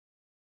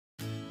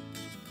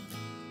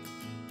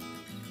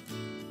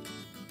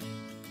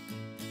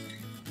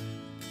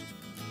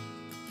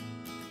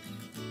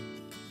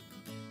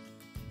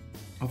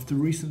After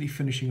recently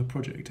finishing a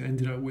project, I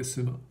ended up with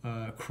some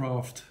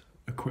craft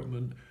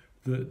equipment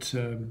that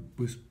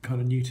was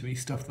kind of new to me,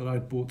 stuff that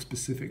I'd bought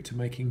specific to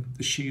making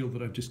the shield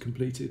that I've just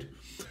completed.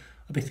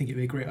 I think it'd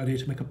be a great idea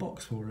to make a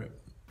box for it.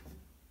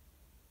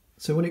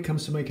 So when it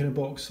comes to making a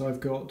box, I've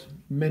got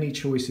many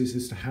choices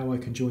as to how I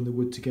can join the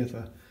wood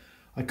together.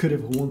 I could,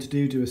 if I wanted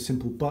to, do a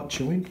simple butt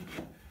joint.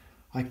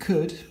 I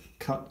could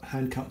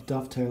hand cut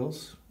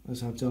dovetails,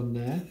 as I've done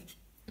there.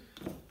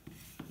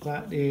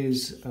 That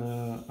is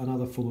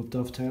another form of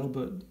dovetail,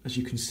 but as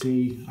you can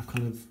see, I've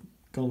kind of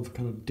gone for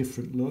kind of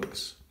different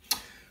looks.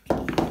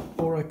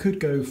 Or I could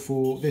go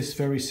for this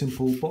very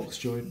simple box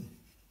joint,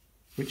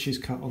 which is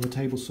cut on the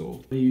table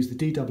saw. I use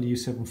the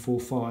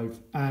DW745,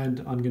 and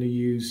I'm going to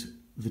use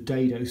the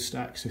dado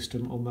stack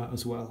system on that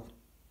as well.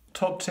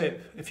 Top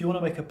tip, if you want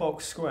to make a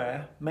box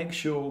square, make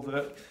sure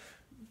that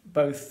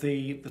both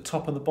the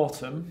top and the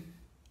bottom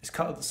is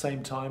cut at the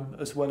same time,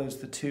 as well as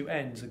the two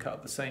ends are cut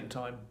at the same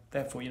time.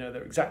 Therefore, you know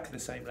they're exactly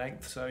the same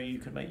length, so you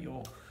can make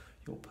your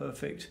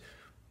perfect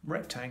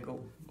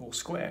rectangle or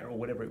square or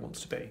whatever it wants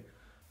to be.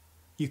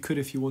 You could,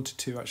 if you wanted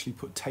to, actually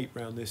put tape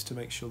around this to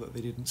make sure that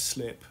they didn't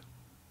slip,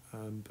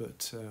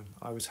 but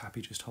I was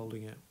happy just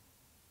holding it.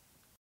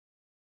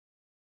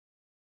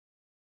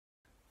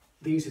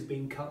 These have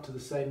been cut to the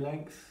same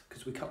length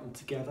because we cut them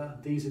together.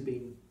 These have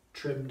been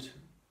trimmed,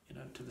 you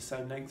know, to the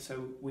same length,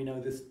 so we know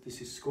this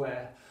is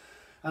square.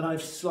 And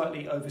I've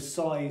slightly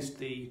oversized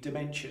the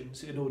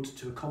dimensions in order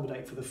to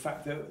accommodate for the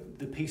fact that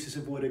the pieces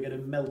of wood are going to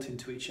melt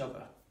into each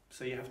other.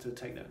 So you have to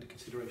take that into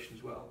consideration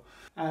as well.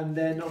 And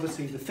then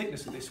obviously the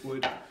thickness of this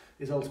wood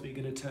is ultimately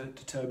going to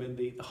determine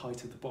the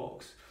height of the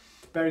box.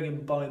 Bearing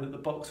in mind that the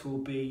box will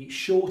be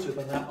shorter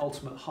than that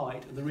ultimate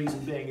height, and the reason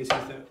being is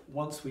that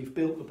once we've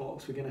built the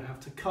box, we're going to have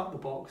to cut the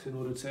box in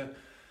order to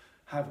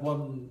have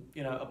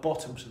a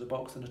bottom to the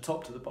box and a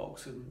top to the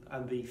box,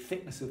 and the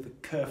thickness of the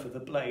kerf of the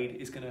blade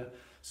is going to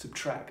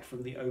subtract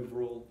from the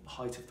overall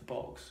height of the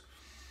box.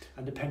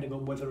 And depending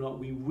on whether or not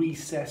we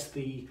recess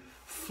the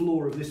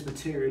floor of this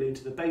material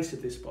into the base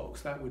of this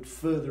box, that would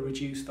further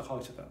reduce the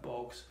height of that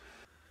box.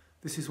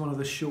 This is one of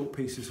the short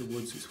pieces of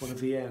wood, so it's one of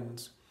the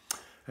ends.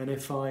 And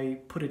if I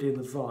put it in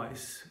the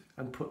vise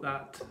and put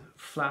that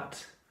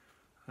flat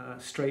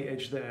straight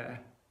edge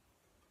there,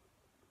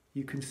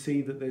 you can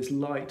see that there's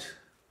light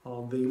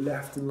on the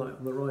left and light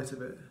on the right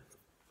of it.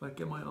 If I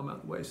get my arm out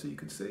of the way so you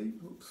can see,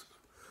 oops,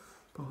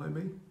 behind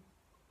me.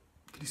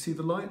 Can you see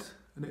the light?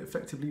 And it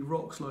effectively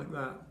rocks like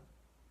that,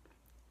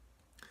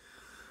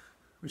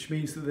 which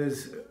means that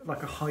there's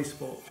like a high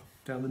spot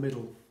down the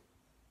middle,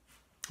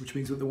 which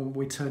means that when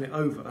we turn it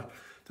over,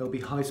 there'll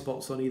be high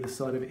spots on either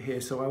side of it here.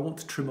 So I want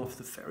to trim off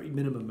the very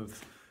minimum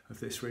of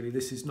this really.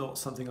 This is not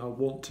something I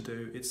want to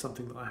do, it's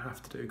something that I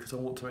have to do because I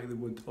want to make the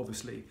wood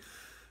obviously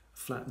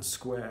flat and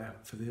square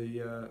for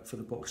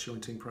the box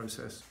jointing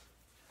process.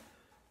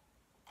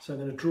 So I'm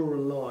going to draw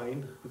a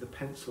line with a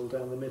pencil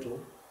down the middle.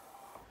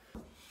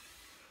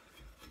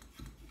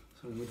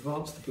 So I'm going to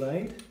advance the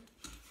blade.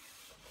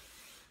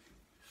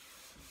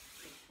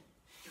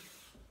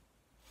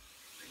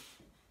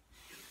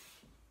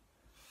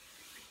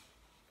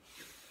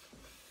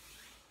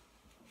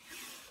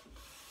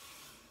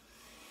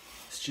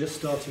 It's just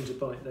starting to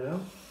bite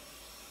now.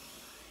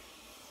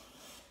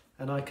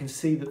 And I can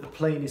see that the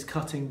plane is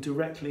cutting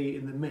directly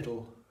in the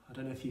middle. I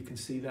don't know if you can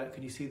see that.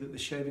 Can you see that the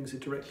shavings are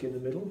directly in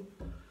the middle?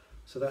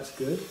 So that's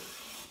good.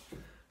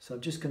 So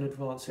I'm just going to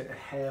advance it a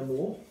hair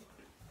more.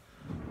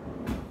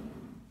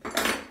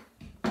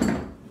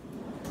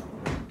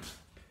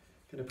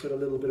 Going to put a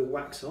little bit of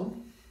wax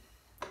on,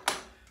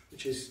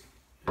 which is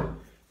going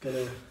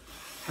to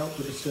help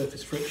with the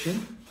surface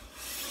friction.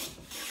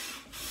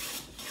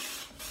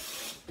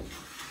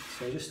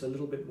 So just a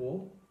little bit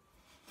more.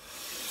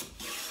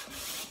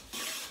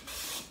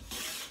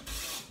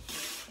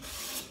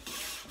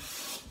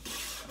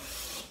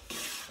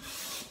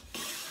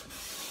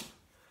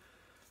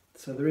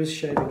 So there is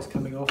shavings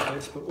coming off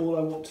this, but all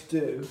I want to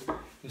do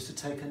is to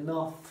take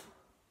enough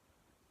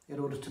in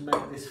order to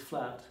make this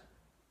flat.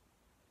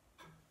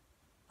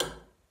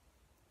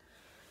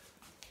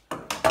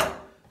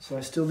 So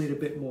I still need a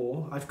bit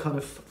more. I've kind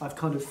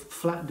of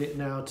flattened it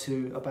now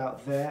to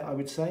about there, I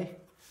would say.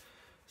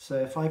 So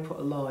if I put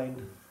a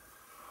line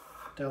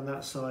down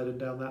that side and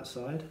down that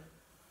side,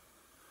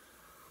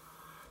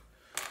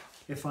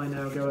 if I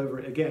now go over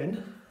it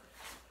again,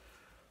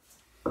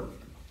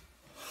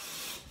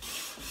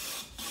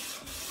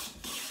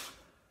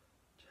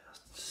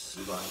 just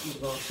slightly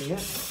advancing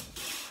it.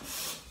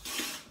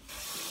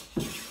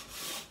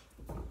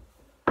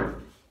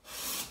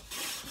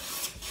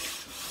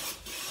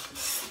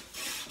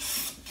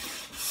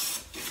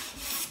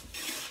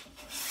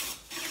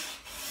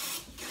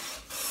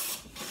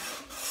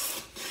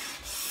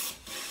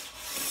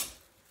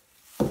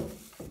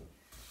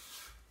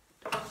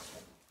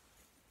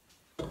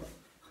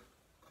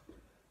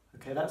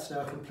 Okay, that's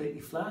now completely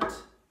flat,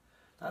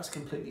 that's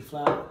completely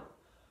flat,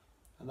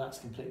 and that's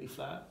completely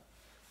flat.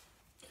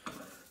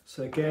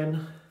 So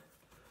again,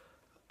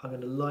 I'm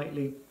going to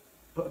lightly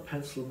put a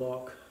pencil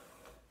mark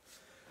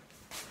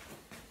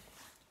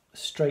a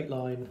straight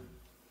line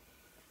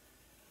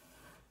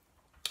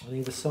on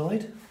either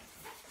side.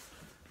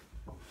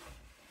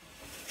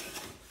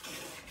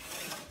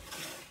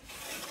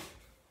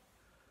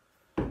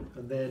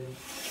 And then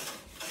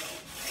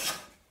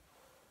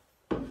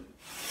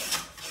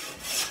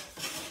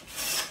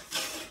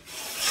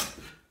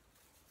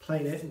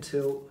plane it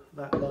until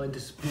that line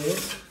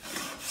disappears.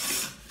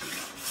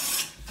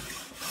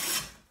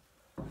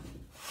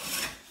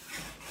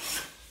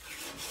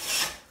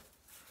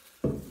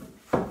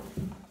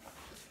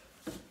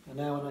 And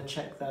now when I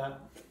check that,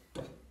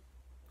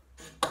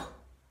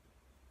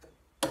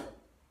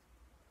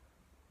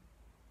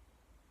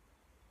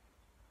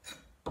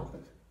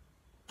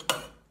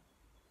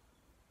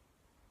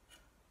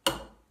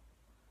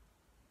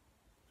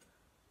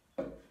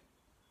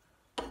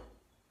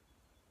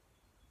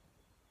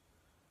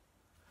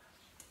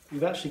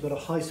 you've actually got a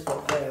high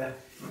spot there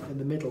in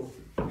the middle.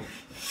 So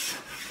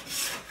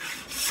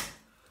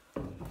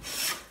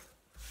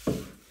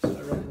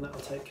I reckon that'll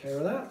take care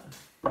of that.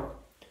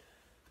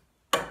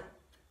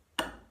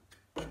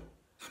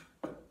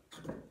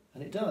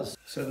 And it does.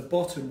 So the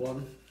bottom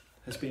one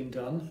has been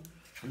done,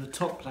 and the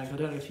top plank, I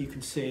don't know if you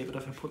can see it, but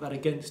if I put that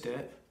against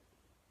it,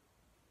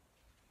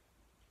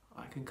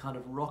 I can kind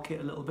of rock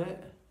it a little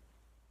bit.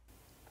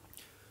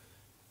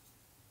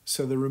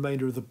 So the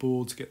remainder of the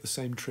boards get the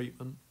same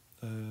treatment.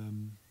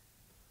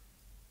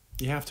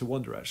 You have to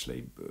wonder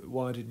actually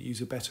why I didn't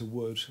use a better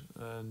wood,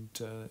 and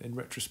in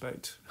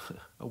retrospect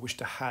I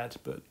wished I had,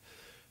 but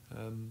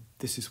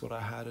this is what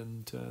I had,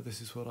 and this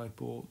is what I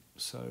bought.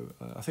 So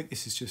I think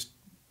this is just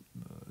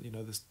you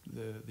know,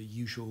 the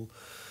usual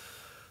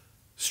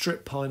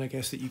strip pine, I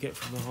guess, that you get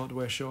from the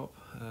hardware shop,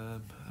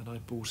 and I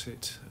bought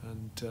it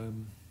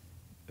and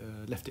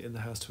left it in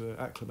the house to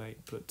acclimate,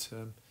 but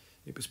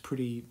it was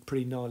pretty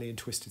gnarly and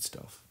twisted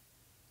stuff.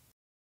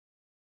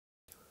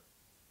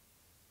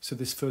 So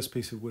this first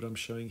piece of wood I'm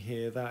showing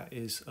here, that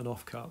is an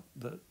offcut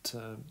that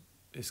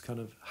is kind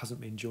of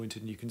hasn't been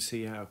jointed, and you can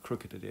see how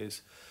crooked it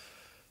is.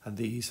 And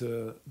these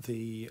are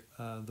the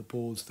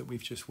boards that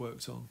we've just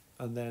worked on,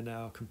 and they're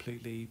now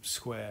completely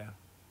square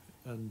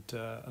and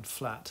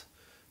flat,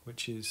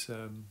 which is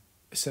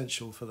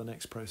essential for the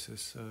next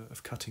process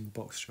of cutting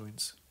box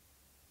joints.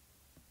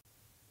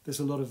 There's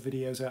a lot of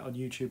videos out on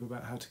YouTube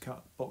about how to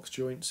cut box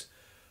joints.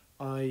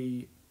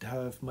 I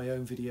have my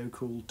own video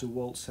called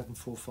DeWalt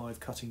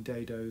 745 Cutting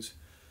Dados,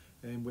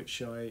 in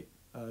which I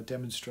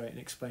demonstrate and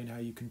explain how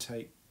you can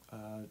take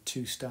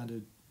two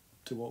standard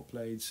DeWalt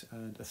blades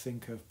and a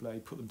thin curved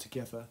blade, put them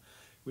together,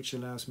 which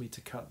allows me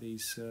to cut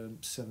these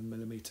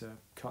 7mm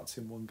cuts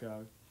in one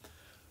go.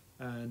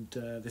 And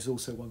there's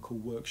also one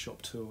called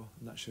Workshop Tour,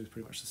 and that shows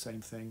pretty much the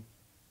same thing.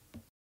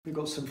 We've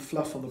got some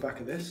fluff on the back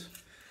of this,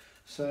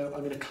 so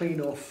I'm going to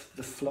clean off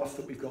the fluff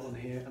that we've got on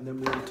here, and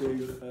then we'll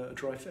do a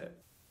dry fit.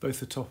 Both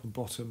the top and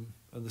bottom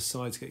and the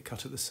sides get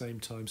cut at the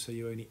same time, so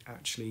you only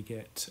actually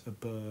get a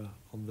burr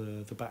on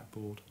the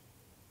backboard.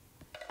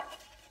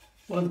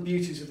 One of the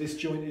beauties of this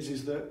joint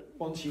is that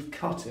once you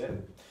cut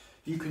it,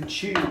 you can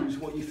choose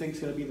what you think is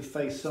going to be the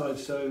face side.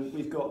 So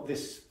we've got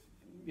this,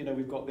 you know,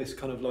 we've got this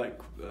kind of like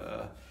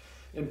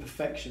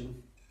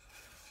imperfection,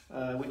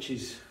 which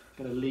is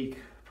going to leak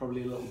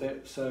probably a little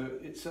bit. So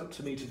it's up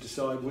to me to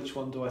decide which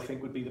one do I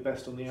think would be the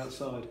best on the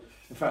outside.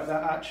 In fact,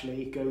 that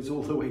actually goes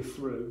all the way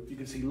through. You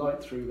can see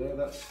light through there.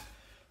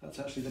 That's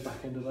actually the back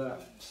end of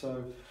that.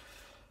 So,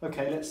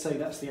 okay, let's say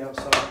that's the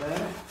outside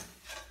there.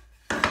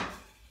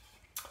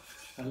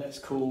 And let's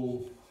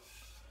call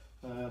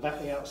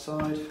that the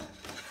outside.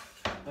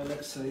 And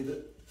let's say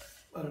that,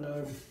 I don't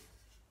know,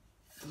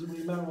 doesn't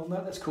really matter on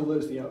that. Let's call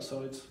those the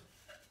outsides.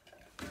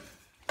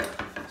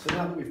 So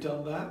now that we've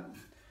done that,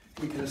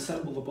 we can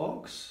assemble the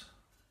box.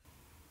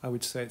 I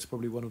would say it's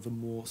probably one of the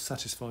more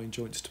satisfying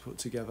joints to put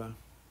together.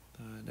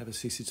 It never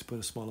ceases to put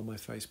a smile on my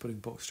face putting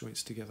box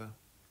joints together.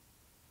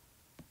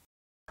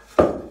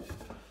 And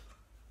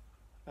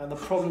the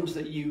problems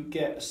that you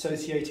get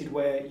associated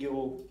where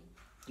you're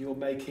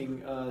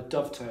making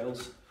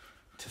dovetails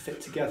to fit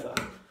together,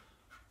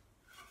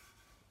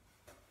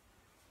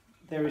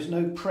 there is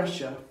no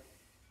pressure,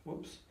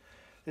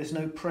 there's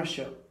no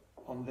pressure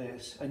on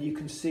this, and you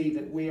can see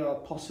that we are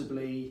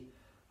possibly,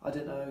 I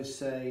don't know,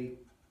 say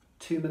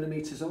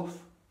 2mm off,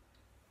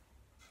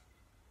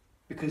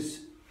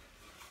 because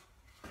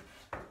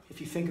if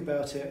you think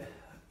about it,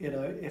 you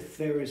know, if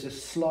there is a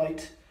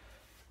slight,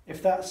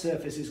 if that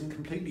surface isn't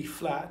completely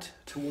flat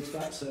towards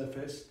that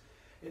surface,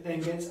 it then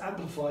gets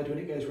amplified when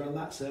it goes around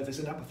that surface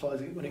and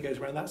amplifies it when it goes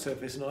around that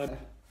surface. And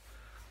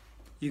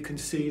you can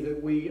see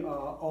that we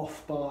are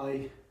off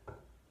by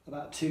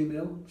about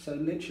 2mm, so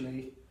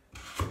literally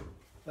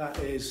that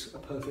is a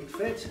perfect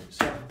fit.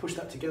 So I can push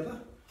that together.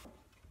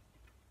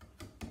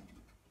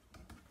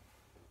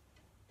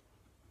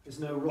 There's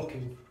no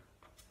rocking,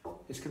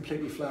 it's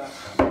completely flat.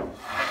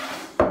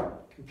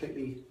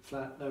 Completely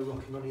flat, no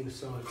rocking on either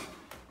side.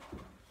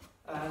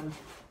 And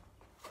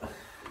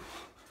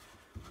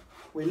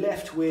we're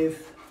left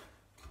with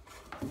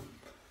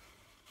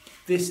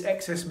this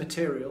excess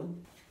material.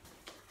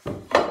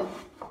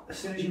 As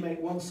soon as you make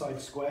one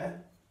side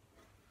square,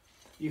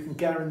 you can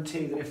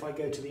guarantee that if I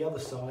go to the other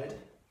side,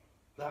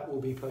 that will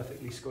be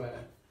perfectly square.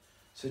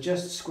 So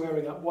just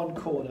squaring up one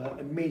corner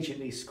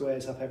immediately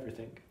squares up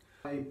everything.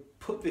 I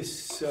put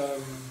this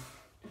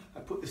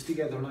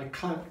together and I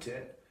clamped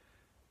it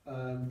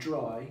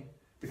dry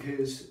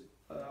because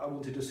I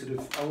wanted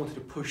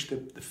to push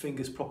the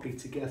fingers properly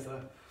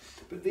together.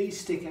 But these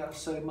stick out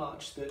so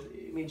much that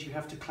it means you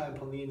have to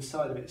clamp on the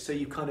inside of it. So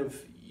you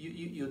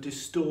you're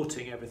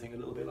distorting everything a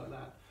little bit like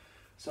that.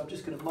 So I'm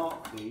just going to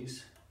mark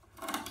these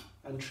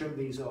and trim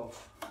these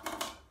off.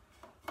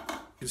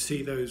 You can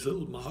see those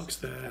little marks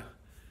there.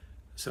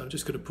 So I'm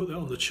just going to put that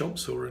on the chop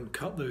saw and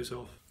cut those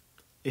off.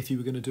 If you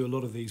were going to do a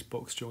lot of these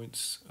box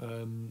joints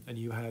and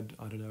you had,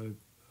 I don't know,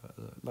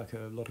 like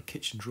a lot of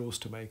kitchen drawers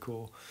to make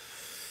or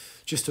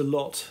just a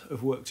lot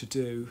of work to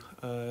do,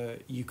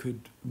 you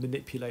could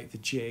manipulate the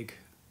jig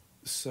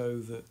so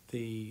that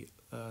the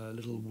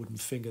little wooden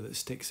finger that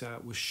sticks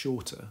out was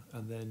shorter,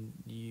 and then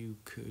you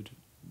could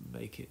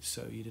make it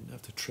so you didn't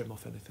have to trim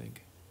off anything.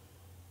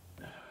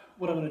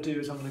 What I'm going to do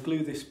is I'm going to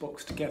glue this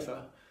box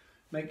together,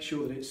 make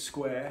sure that it's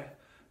square.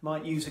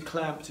 Might use a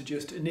clamp to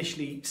just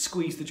initially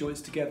squeeze the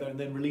joints together and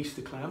then release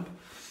the clamp.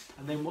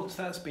 And then once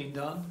that's been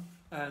done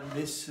and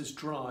this has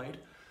dried,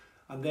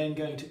 I'm then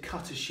going to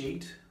cut a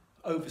sheet,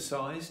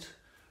 oversized,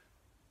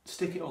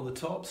 stick it on the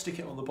top, stick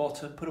it on the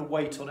bottom, put a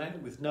weight on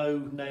it with no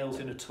nails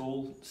in at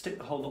all, stick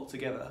the whole lot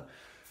together,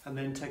 and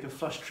then take a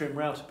flush trim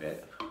router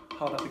bit,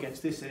 hard up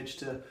against this edge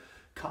to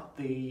cut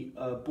the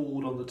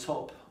board on the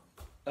top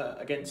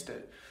against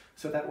it.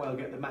 So that way I'll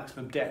get the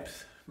maximum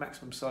depth,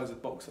 maximum size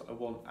of box that I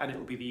want, and it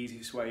will be the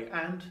easiest way,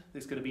 and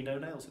there's going to be no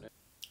nails in it.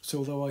 So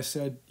although I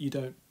said you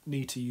don't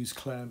need to use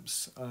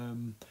clamps,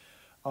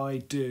 I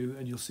do,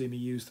 and you'll see me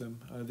use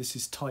them. This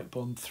is Type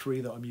Bond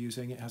 3 that I'm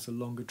using. It has a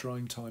longer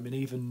drying time, and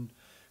even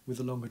with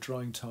the longer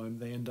drying time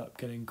they end up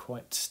getting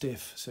quite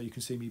stiff, so you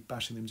can see me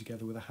bashing them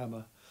together with a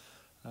hammer.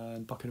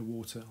 And bucket of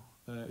water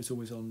is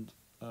always on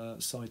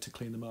side to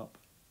clean them up.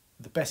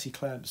 The Bessie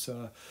clamps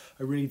are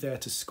really there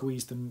to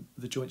squeeze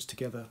the joints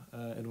together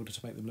in order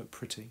to make them look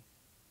pretty.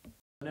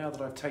 Now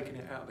that I've taken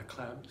it out of the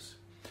clamps,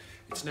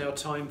 it's now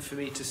time for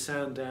me to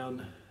sand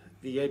down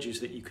the edges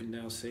that you can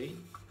now see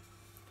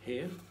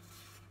here.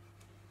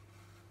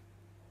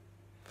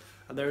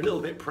 And they're a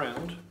little bit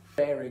proud. The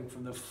bearing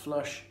from the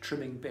flush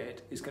trimming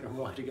bit is going to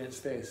ride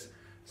against this.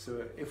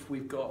 So if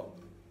we've got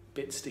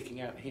bits sticking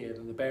out here,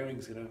 then the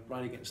bearing's going to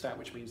ride against that,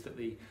 which means that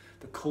the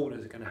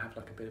corners are going to have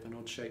like a bit of an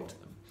odd shape to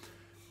them.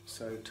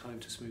 So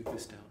time to smooth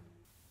this down.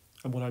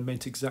 And what I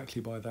meant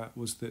exactly by that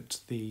was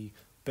that the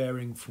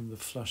bearing from the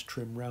flush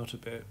trim router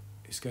bit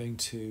is going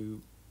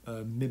to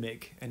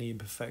mimic any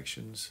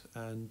imperfections,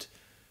 and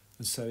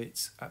so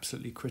it's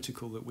absolutely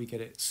critical that we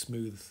get it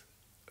smooth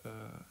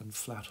and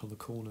flat on the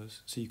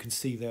corners. So you can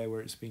see there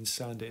where it's been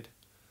sanded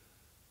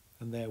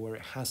and there where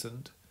it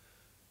hasn't,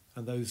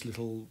 and those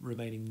little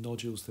remaining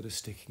nodules that are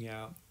sticking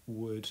out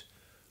would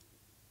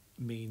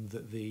mean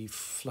that the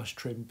flush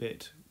trim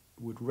bit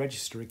would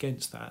register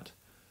against that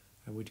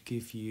and would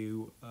give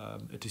you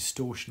a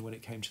distortion when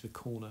it came to the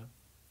corner.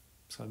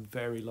 So I'm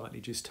very lightly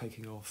just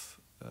taking off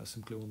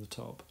some glue on the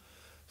top.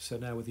 So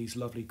now with these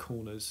lovely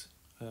corners,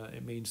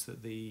 it means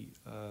that the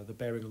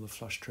bearing on the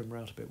flush trim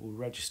router bit will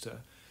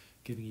register,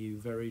 giving you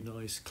very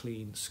nice,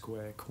 clean,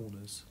 square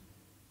corners.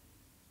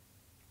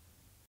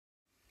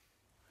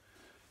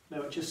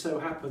 Now it just so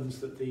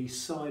happens that the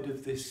side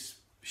of this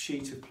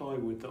sheet of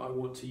plywood that I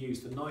want to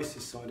use, the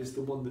nicest side, is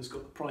the one that's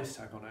got the price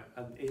tag on it,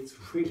 and it's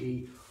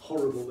really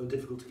horrible and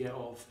difficult to get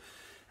off.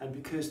 And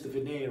because the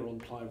veneer on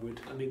plywood,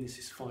 I mean this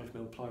is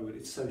 5mm plywood,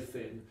 it's so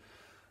thin,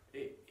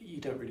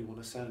 you don't really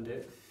want to sand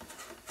it.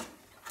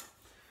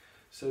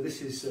 So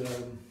this is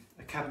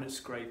a cabinet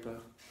scraper,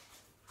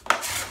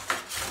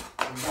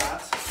 and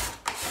that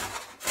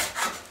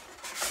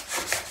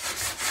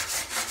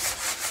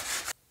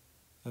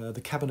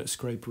the cabinet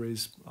scraper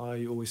is,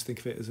 I always think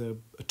of it as a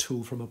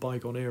tool from a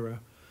bygone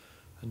era,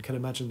 and can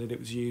imagine that it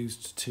was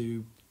used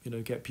to,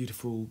 get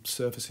beautiful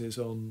surfaces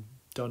on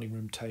dining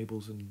room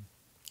tables and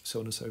so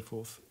on and so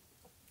forth.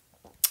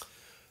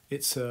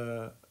 It's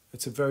a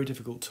very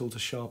difficult tool to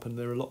sharpen.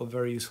 There are a lot of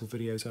very useful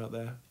videos out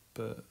there,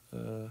 but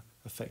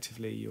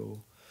effectively you're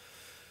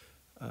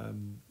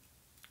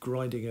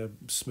grinding a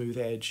smooth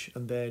edge,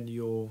 and then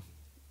you're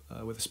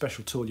with a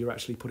special tool you're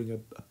actually putting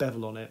a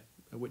bevel on it,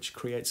 which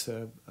creates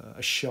a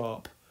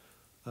sharp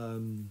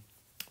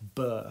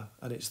burr,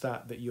 and it's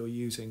that you're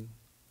using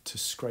to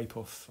scrape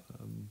off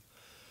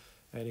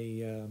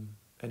any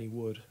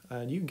wood,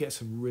 and you can get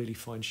some really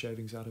fine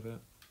shavings out of it.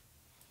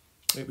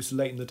 It was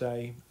late in the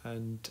day,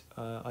 and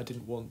I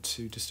didn't want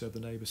to disturb the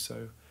neighbours,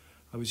 so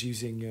I was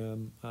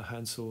using a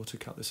handsaw to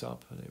cut this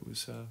up, and it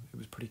was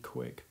pretty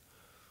quick.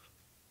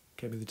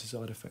 Gave me the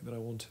desired effect that I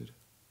wanted.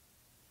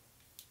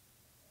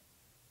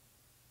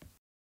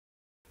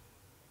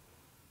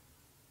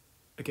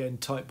 Again,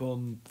 Type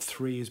Bond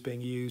 3 is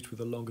being used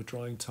with a longer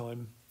drying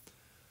time,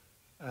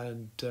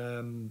 and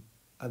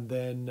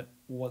then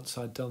once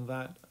I'd done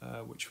that,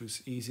 which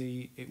was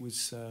easy, it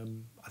was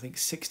I think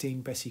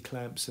 16 Bessie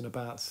clamps and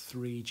about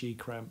 3 G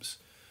clamps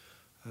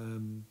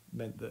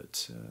meant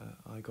that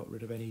I got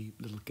rid of any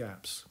little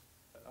gaps.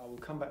 I will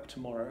come back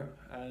tomorrow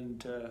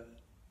and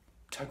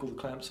take all the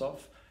clamps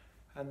off,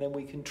 and then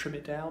we can trim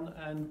it down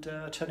and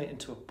turn it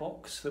into a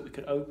box that we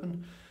can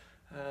open,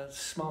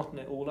 smarten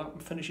it all up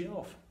and finish it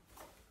off.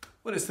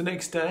 Well, it's the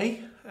next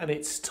day and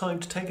it's time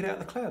to take it out of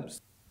the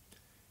clamps.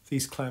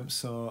 These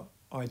clamps are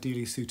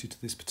ideally suited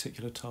to this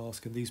particular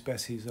task, and these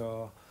Bessies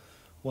are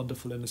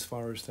wonderful in as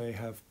far as they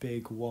have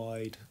big,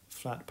 wide,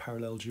 flat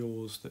parallel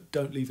jaws that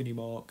don't leave any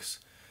marks,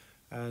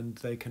 and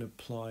they can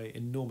apply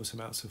enormous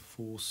amounts of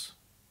force.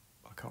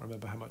 I can't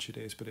remember how much it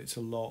is, but it's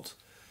a lot,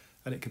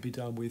 and it can be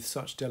done with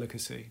such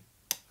delicacy.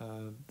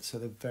 So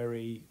they're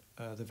very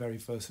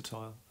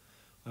versatile.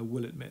 I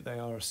will admit they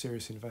are a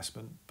serious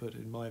investment, but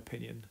in my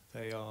opinion,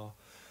 they're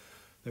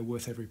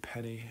worth every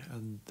penny,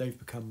 and they've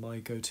become my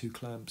go-to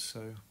clamps.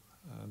 So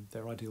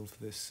they're ideal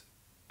for this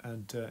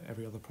and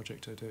every other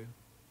project I do.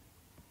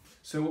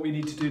 So what we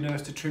need to do now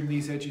is to trim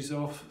these edges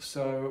off.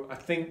 So I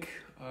think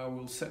I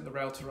will set the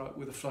router up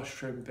with a flush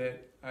trim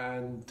bit,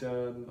 and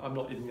I'm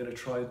not even going to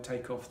try and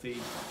take off the,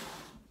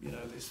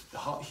 this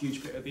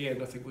huge bit at the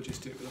end. I think we'll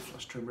just do it with a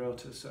flush trim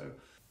router. So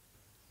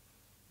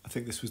I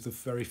think this was the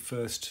very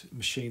first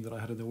machine that I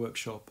had in the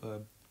workshop,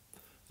 an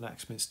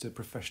Axminster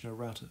professional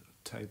router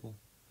table.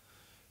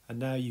 And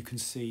now you can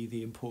see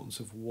the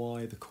importance of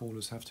why the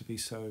corners have to be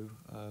so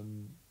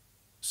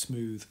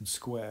smooth and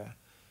square,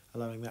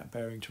 allowing that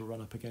bearing to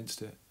run up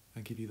against it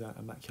and give you that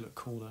immaculate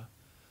corner.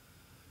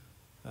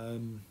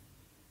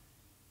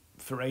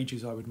 For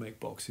ages I would make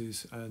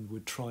boxes and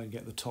would try and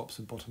get the tops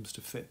and bottoms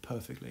to fit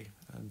perfectly,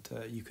 and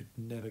you could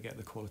never get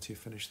the quality of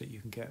finish that you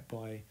can get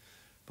by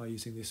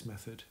using this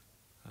method.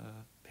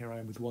 Here I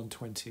am with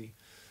 120,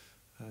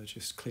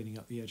 just cleaning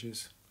up the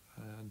edges,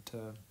 and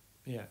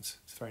yeah, it's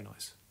very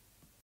nice.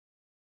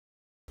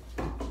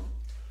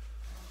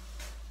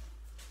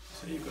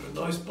 So you've got a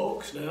nice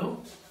box now,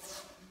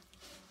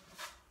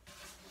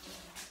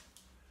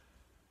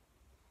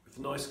 with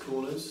nice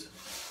corners.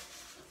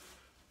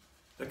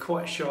 They're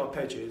quite sharp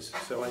edges,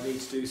 so I need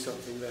to do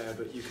something there,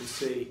 but you can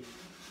see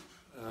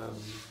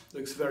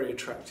looks very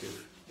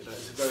attractive.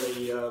 It's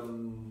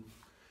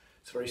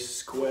very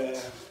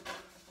square,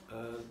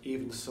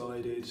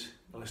 even-sided,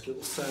 nice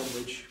little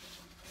sandwich.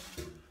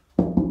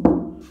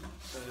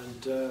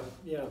 And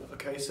yeah,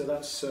 okay, so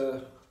that's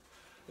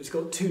it's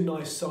got two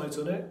nice sides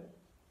on it.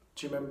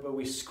 Do you remember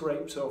we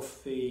scraped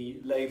off the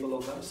label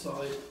on that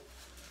side?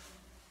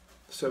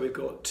 So we've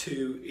got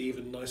two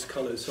even nice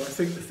colours. So I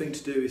think the thing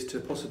to do is to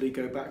possibly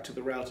go back to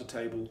the router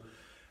table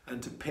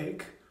and to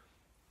pick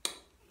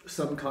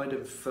some kind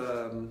of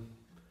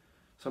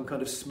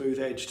smooth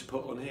edge to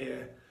put on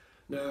here.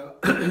 Now,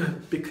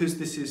 because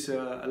this is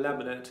a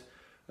laminate,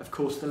 of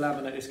course the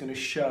laminate is going to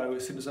show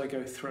as soon as I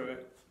go through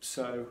it.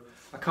 So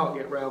I can't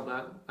get around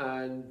that,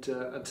 and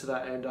to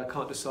that end I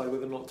can't decide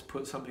whether or not to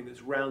put something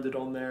that's rounded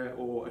on there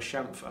or a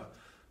chamfer.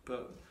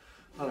 But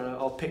I don't know,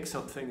 I'll pick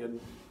something, and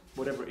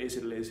whatever it is,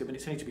 it is. I mean,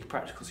 it's going to be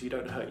practical so you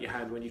don't hurt your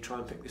hand when you try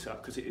and pick this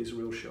up, because it is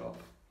real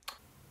sharp.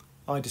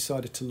 I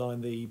decided to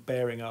line the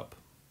bearing up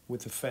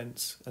with the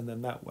fence, and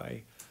then that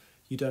way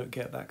you don't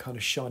get that kind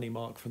of shiny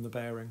mark from the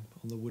bearing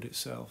on the wood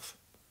itself.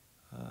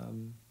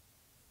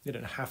 You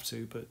don't have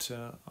to, but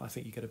I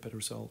think you get a better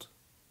result.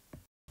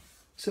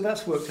 So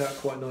that's worked out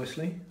quite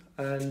nicely,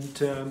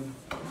 and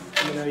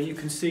you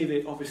can see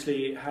that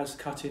obviously it has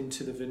cut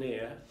into the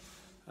veneer,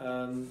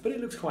 but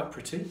it looks quite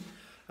pretty.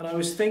 And I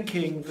was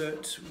thinking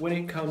that when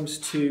it comes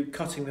to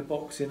cutting the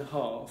box in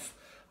half,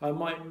 I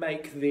might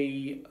make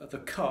the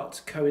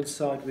cut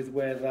coincide with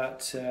where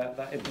that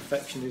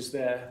imperfection is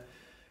there,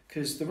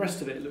 because the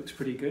rest of it looks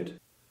pretty good.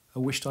 I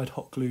wished I'd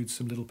hot glued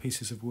some little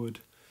pieces of wood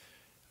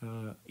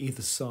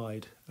either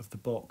side of the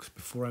box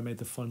before I made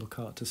the final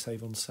cut to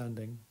save on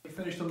sanding. We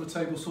finished on the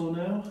table saw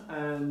now,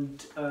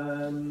 and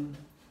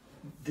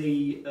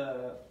the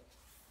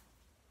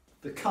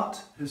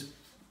cut has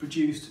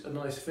produced a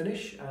nice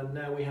finish, and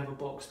now we have a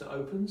box that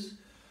opens.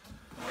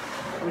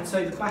 I would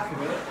say the back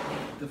of it,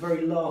 the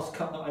very last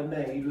cut that I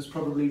made, was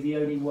probably the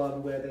only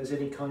one where there's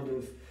any kind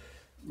of,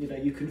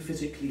 you can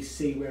physically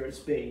see where it's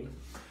been.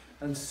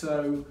 And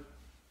so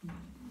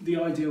the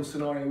ideal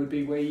scenario would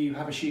be where you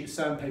have a sheet of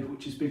sandpaper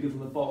which is bigger than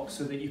the box,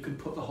 so that you can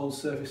put the whole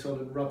surface on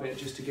and rub it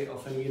just to get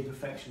off any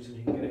imperfections, and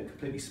you can get it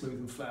completely smooth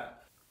and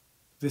flat.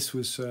 This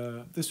was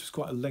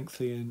quite a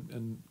lengthy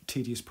and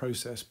tedious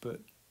process,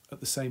 but at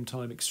the same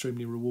time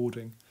extremely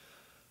rewarding.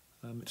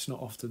 It's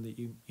not often that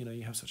you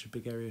have such a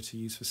big area to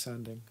use for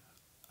sanding.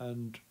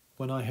 And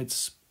when I had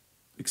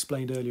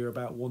explained earlier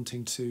about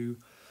wanting to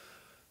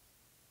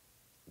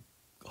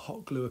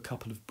hot glue a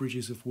couple of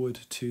bridges of wood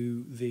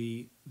to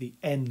the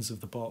ends of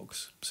the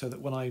box, so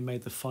that when I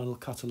made the final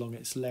cut along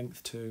its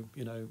length to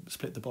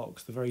split the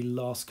box, the very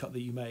last cut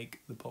that you make,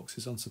 the box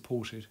is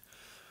unsupported,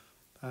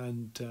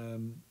 and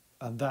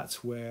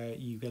that's where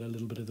you get a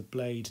little bit of the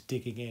blade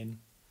digging in,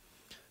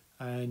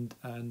 and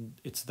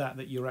it's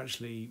that you're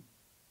actually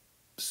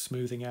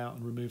smoothing out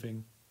and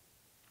removing.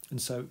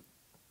 And so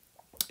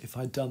if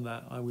I'd done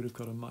that, I would have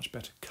got a much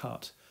better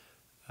cut,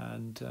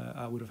 and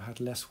I would have had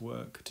less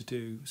work to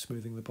do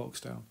smoothing the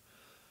box down.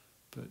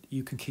 But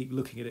you can keep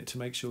looking at it to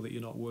make sure that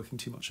you're not working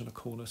too much on a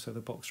corner, so the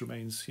box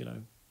remains, you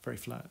know, very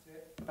flat.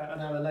 About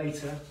an hour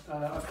later,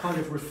 I've kind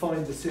of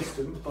refined the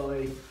system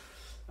by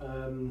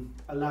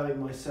allowing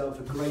myself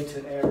a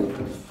greater area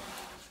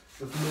of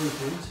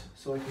movement,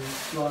 so I can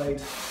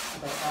slide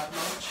about that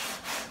much.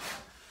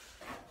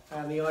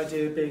 And the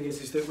idea being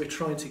is that we're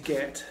trying to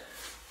get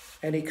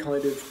any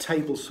kind of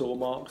table saw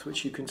marks,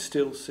 which you can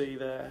still see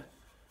there.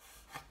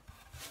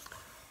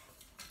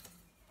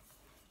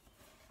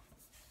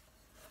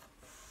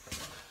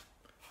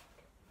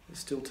 There's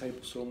still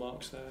table saw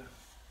marks there,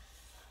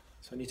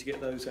 so I need to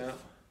get those out.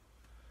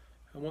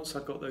 And once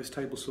I've got those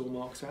table saw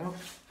marks out,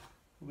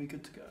 we'll be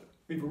good to go.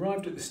 We've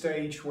arrived at the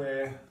stage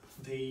where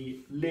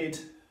the lid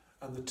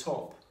and the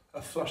top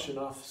are flush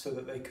enough so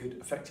that they could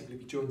effectively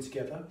be joined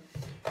together.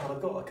 And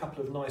I've got a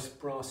couple of nice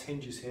brass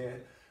hinges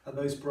here, and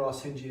those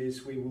brass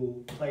hinges we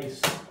will place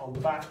on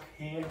the back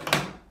here,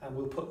 and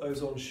we'll put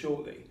those on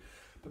shortly.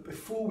 But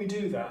before we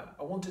do that,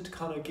 I wanted to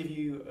kind of give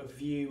you a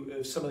view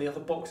of some of the other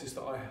boxes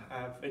that I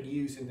have and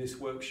use in this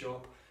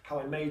workshop, how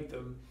I made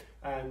them,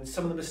 and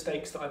some of the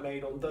mistakes that I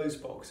made on those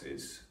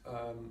boxes,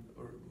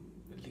 or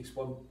at least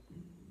one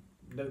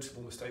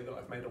noticeable mistake that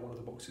I've made on one of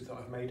the boxes that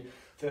I've made,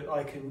 that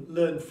I can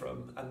learn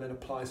from and then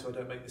apply so I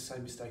don't make the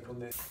same mistake on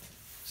this.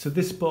 So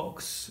this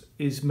box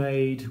is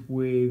made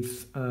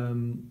with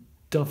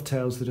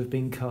dovetails that have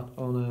been cut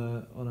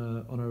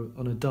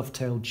on a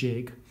dovetail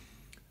jig,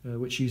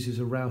 which uses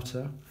a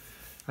router.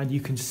 And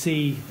you can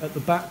see at the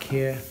back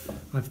here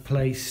I've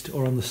placed,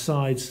 or on the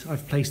sides,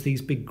 I've placed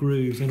these big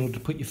grooves in order to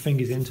put your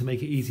fingers in to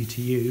make it easy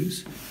to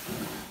use.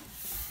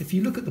 If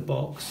you look at the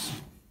box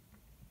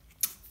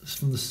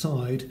from the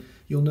side,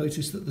 you'll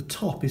notice that the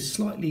top is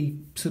slightly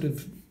sort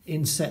of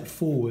inset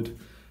forward.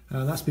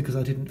 That's because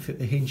I didn't fit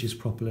the hinges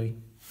properly.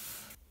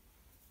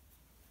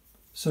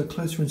 So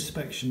closer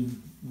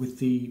inspection with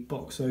the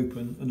box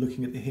open and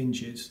looking at the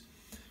hinges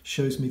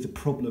shows me the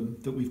problem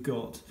that we've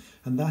got,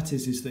 and that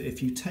is that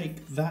if you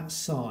take that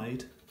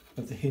side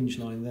of the hinge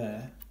line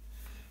there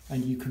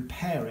and you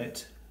compare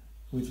it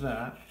with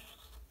that,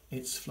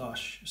 it's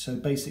flush. So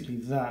basically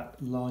that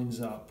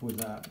lines up with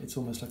that. It's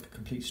almost like a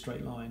complete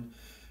straight line.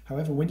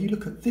 However, when you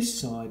look at this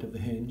side of the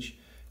hinge,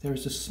 there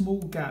is a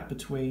small gap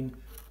between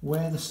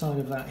where the side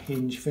of that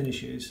hinge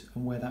finishes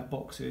and where that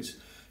box is.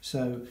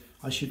 So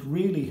I should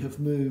really have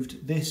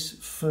moved this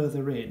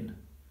further in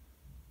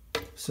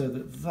so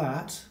that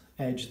that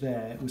edge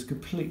there was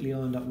completely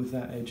lined up with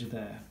that edge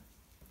there.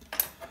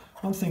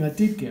 One thing I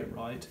did get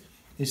right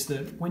is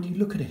that when you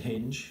look at a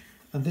hinge,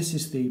 and this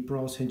is the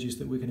brass hinges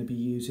that we're going to be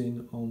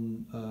using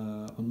on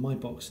my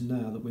box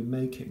now that we're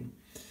making,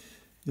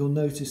 you'll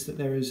notice that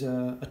there is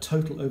a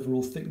total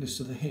overall thickness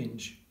of the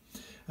hinge,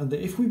 and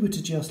that if we were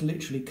to just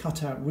literally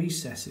cut out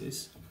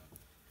recesses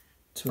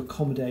to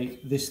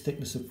accommodate this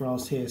thickness of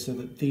brass here so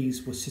that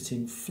these were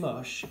sitting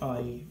flush,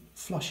 i.e.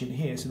 flush in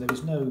here, so there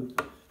was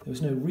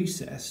no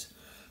recess,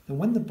 then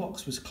when the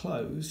box was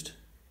closed,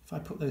 if I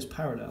put those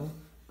parallel,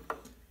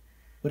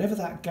 whatever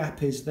that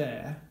gap is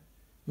there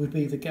would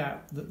be the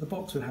gap that the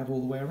box would have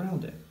all the way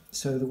around it.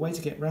 So the way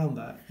to get around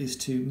that is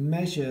to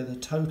measure the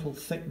total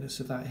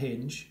thickness of that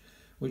hinge,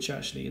 which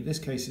actually in this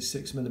case is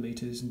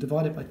 6mm, and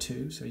divide it by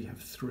 2, so you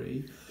have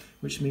 3,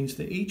 which means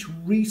that each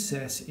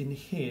recess in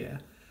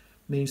here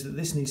means that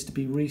this needs to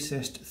be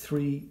recessed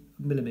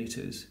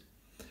 3mm.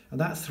 And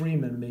that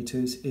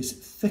 3mm is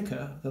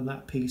thicker than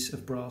that piece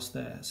of brass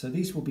there. So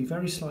these will be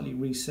very slightly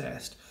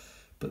recessed,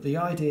 but the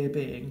idea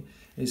being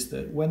is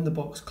that when the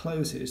box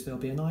closes, there'll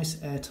be a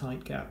nice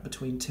airtight gap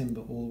between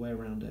timber all the way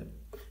around it.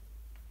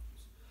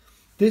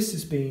 This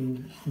has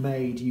been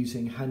made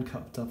using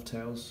hand-cut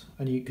dovetails,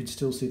 and you can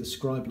still see the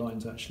scribe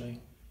lines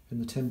actually in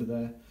the timber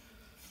there.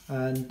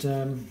 And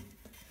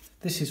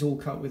this is all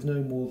cut with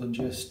no more than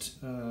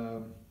just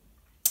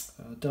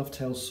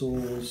dovetail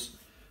saws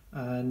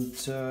and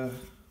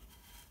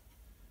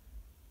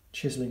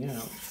chiselling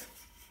out.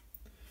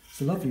 It's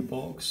a lovely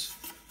box,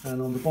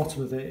 and on the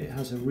bottom of it, it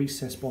has a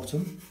recessed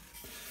bottom,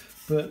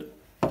 but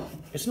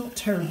it's not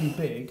terribly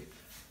big,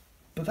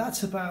 but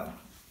that's about,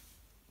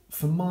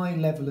 for my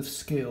level of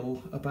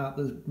skill, about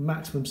the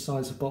maximum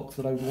size of box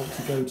that I want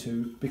to go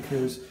to,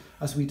 because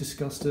as we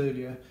discussed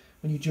earlier,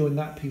 when you join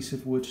that piece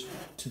of wood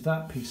to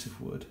that piece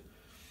of wood,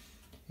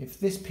 if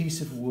this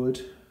piece of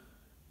wood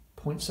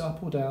points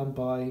up or down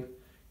by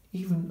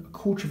even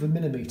 1/4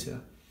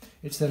 millimetre,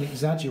 it's then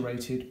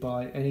exaggerated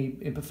by any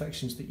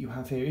imperfections that you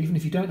have here. Even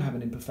if you don't have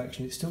an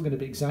imperfection, it's still going to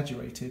be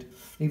exaggerated.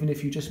 Even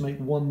if you just make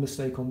one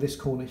mistake on this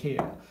corner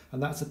here,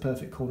 and that's a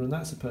perfect corner, and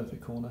that's a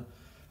perfect corner,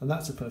 and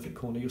that's a perfect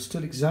corner, you're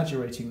still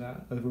exaggerating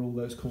that over all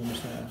those corners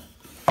there.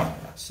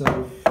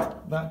 So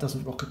that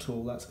doesn't rock at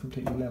all, that's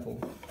completely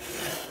level.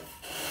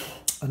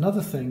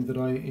 Another thing that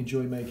I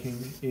enjoy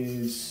making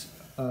is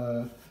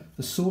the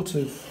sort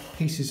of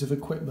pieces of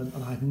equipment,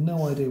 and I have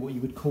no idea what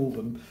you would call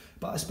them,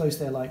 but I suppose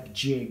they're like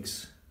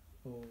jigs.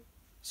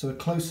 So a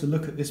closer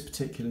look at this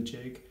particular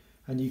jig,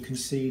 and you can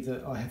see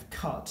that I have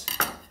cut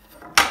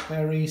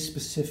very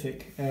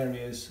specific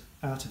areas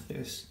out of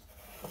this,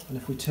 and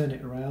if we turn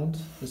it around,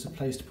 there's a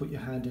place to put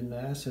your hand in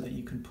there so that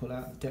you can pull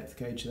out the depth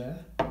gauge there,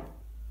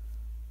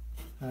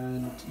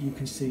 and you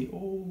can see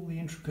all the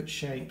intricate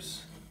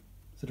shapes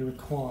that are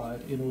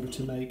required in order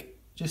to make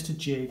just a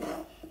jig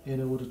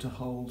in order to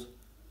hold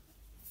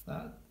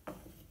that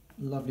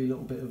lovely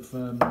little bit of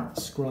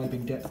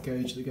scribing depth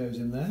gauge that goes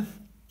in there,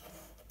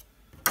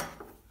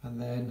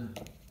 and then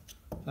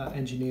that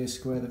engineer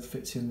square that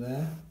fits in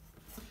there.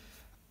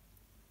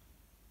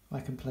 I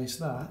can place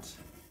that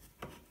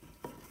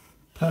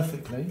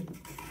perfectly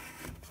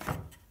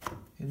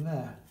in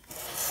there.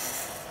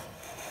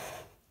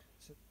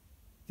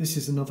 This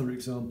is another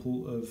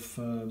example of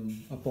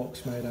a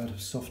box made out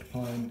of soft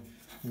pine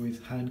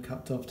with hand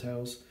cut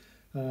dovetails.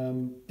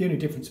 The only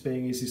difference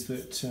being is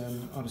that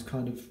I was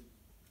kind of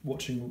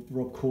watching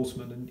Rob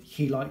Korsman, and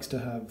he likes to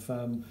have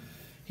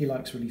he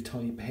likes really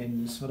tiny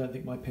pins. I don't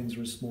think my pins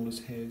are as small as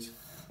his,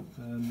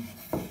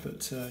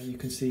 but you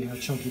can see how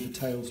chunky the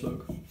tails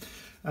look.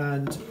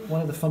 And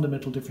one of the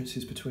fundamental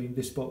differences between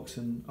this box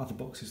and other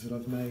boxes that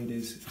I've made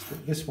is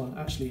that this one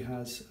actually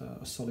has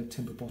a solid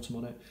timber bottom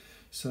on it.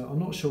 So I'm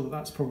not sure that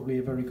that's probably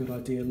a very good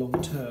idea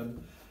long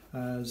term,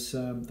 as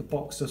the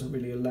box doesn't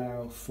really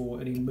allow for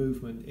any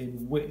movement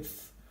in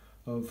width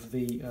of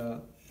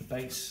the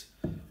base,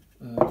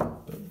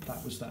 but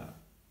that was that.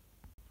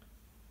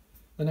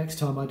 The next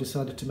time I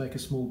decided to make a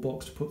small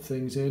box to put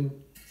things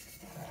in,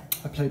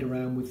 I played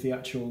around with the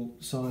actual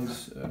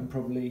size and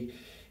probably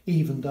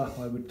evened up,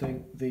 I would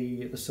think,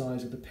 the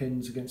size of the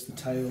pins against the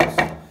tails,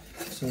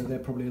 so they're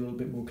probably a little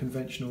bit more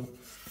conventional.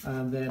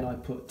 And then I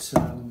put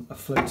a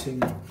floating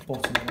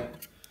bottom on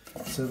it,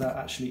 so that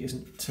actually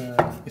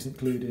isn't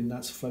glued in,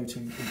 that's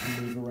floating, it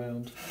can move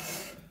around.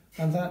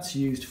 And that's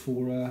used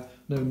for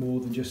no more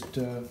than just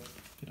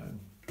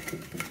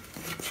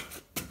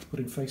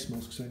putting face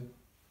masks in.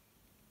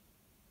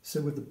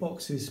 So with the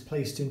boxes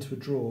placed into a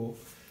drawer,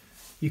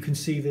 you can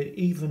see that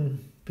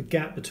even the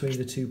gap between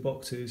the two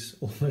boxes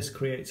almost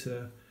creates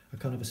a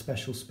kind of a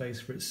special space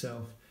for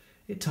itself.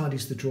 It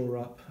tidies the drawer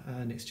up,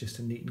 and it's just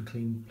a neat and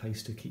clean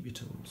place to keep your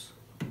tools.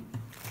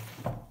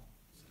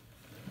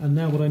 And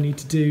now what I need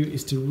to do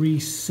is to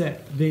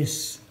reset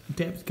this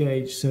depth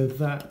gauge so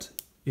that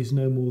is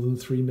no more than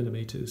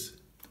 3mm.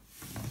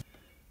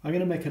 I'm going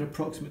to make an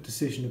approximate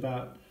decision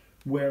about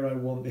where I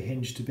want the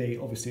hinge to be.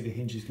 Obviously the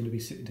hinge is going to be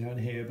sitting down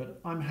here,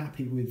 but I'm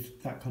happy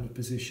with that kind of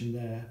position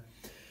there.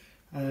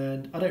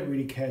 And I don't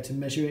really care to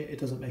measure it, it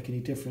doesn't make any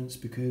difference,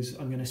 because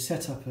I'm going to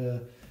set up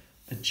a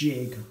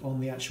jig on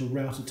the actual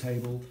router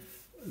table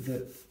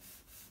that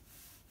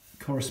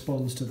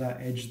corresponds to that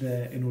edge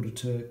there in order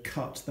to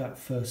cut that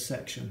first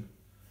section.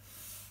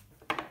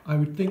 I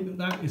would think that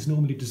that is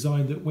normally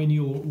designed that when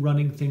you're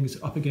running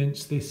things up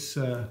against this,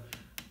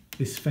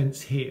 this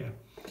fence here,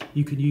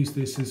 you can use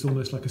this as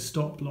almost like a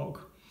stop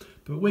block.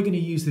 But we're going to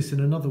use this in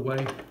another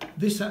way.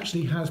 This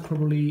actually has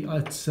probably,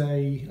 I'd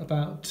say,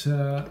 about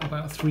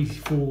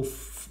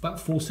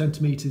 4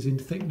 centimetres in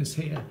thickness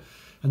here.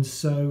 And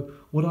so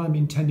what I'm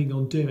intending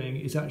on doing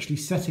is actually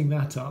setting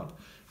that up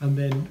and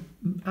then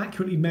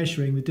accurately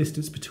measuring the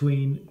distance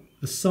between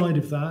the side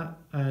of that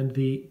and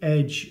the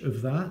edge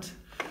of that.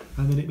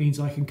 And then it means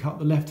I can cut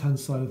the left-hand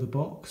side of the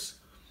box.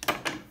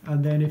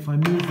 And then if I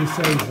move this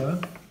over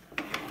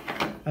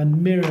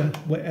and mirror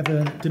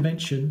whatever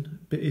dimension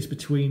is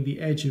between the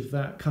edge of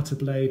that cutter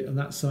blade and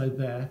that side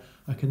there,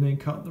 I can then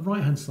cut the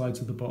right-hand sides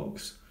of the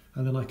box,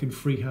 and then I can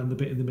freehand the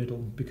bit in the middle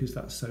because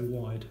that's so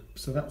wide.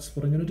 So that's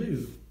what I'm going to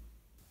do.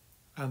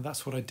 And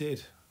that's what I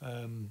did.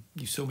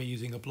 You saw me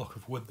using a block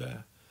of wood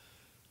there,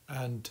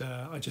 and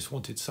I just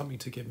wanted something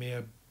to give me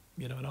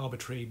an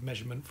arbitrary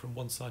measurement from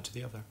one side to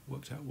the other.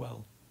 Worked out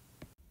well.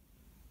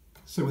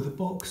 So with the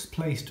box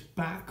placed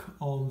back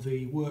on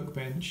the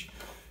workbench,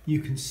 you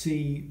can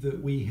see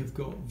that we have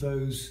got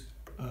those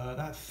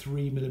that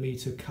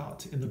 3mm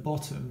cut in the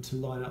bottom to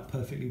line up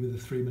perfectly with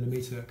the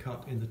 3mm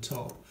cut in the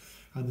top,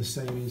 and the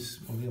same is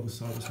on the other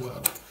side as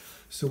well.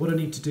 So what I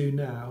need to do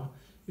now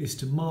is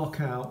to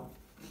mark out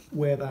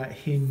where that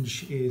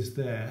hinge is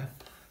there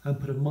and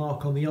put a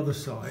mark on the other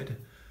side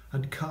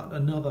and cut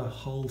another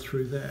hole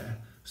through there.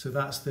 So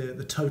that's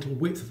the total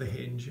width of the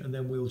hinge, and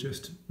then we'll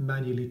just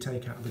manually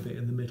take out the bit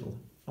in the middle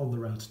on the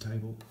router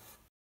table.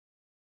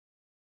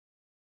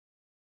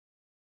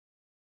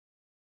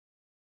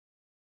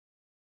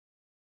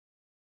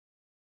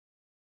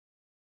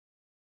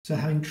 So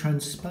having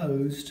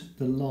transposed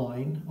the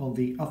line on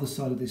the other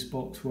side of this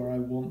box where I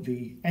want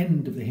the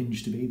end of the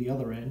hinge to be, the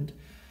other end,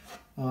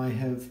 I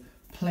have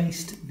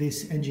placed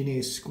this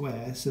engineer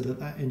square so that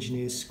that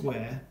engineer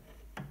square,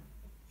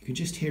 you can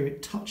just hear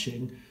it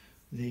touching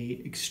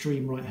the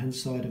extreme right hand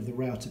side of the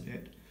router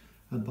bit,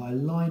 and by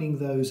lining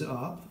those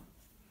up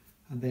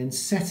and then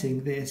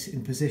setting this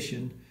in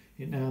position,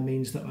 it now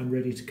means that I'm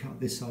ready to cut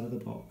this side of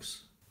the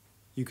box.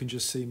 You can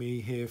just see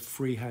me here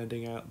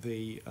freehanding out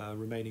the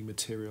remaining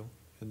material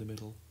in the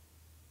middle.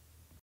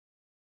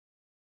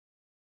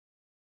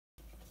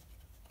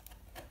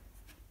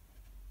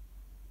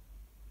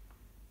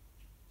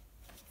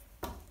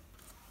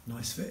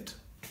 Nice fit.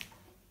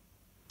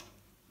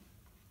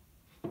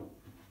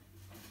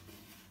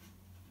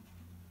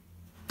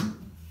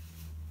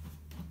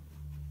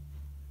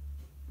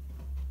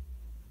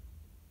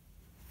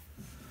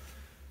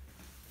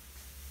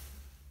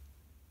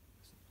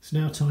 It's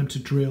now time to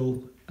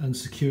drill and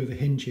secure the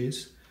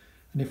hinges.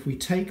 And if we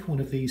take one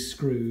of these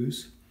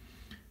screws,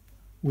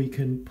 we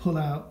can pull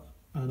out,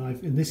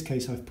 and in this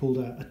case I've pulled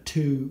out a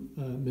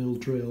 2mm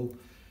drill.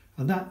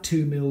 And that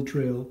 2mm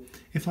drill,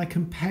 if I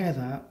compare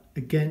that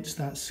against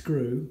that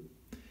screw,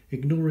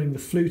 ignoring the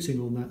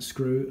fluting on that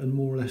screw and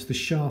more or less the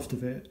shaft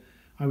of it,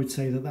 I would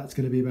say that that's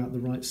going to be about the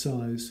right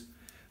size.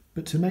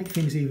 But to make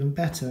things even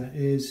better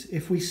is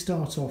if we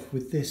start off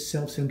with this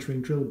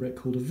self-centering drill bit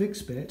called a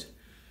VIX bit,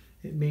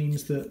 it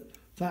means that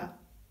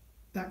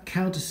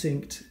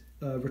countersinked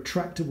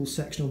retractable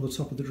section on the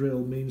top of the drill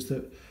means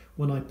that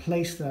when I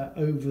place that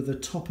over the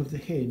top of the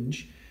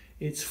hinge,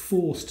 it's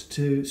forced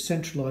to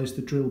centralise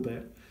the drill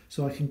bit.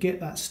 So I can get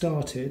that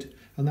started,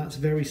 and that's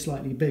very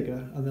slightly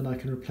bigger, and then I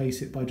can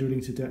replace it by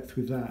drilling to depth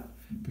with that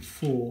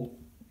before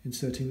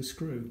inserting the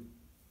screw.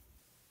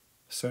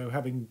 So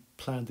having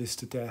planned this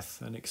to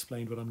death and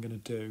explained what I'm going to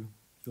do,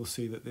 you'll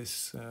see that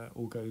this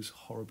all goes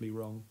horribly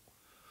wrong.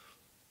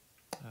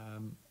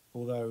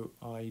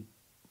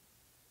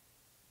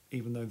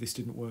 Even though this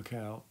didn't work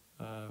out,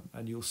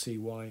 and you'll see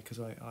why, because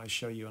I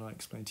show you and I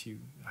explain to you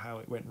how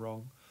it went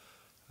wrong.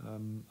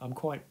 I'm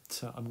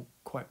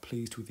quite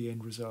pleased with the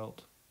end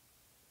result,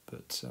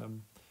 but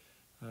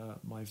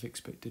my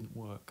VIX bit didn't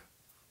work.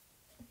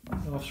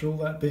 After all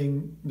that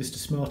being Mr.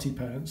 Smarty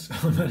Pants,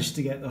 I managed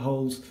to get the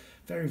holes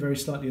very, very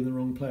slightly in the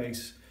wrong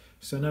place.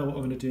 So now what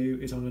I'm going to do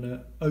is I'm going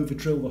to over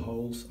drill the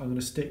holes. I'm going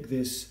to stick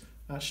this,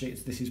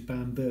 this is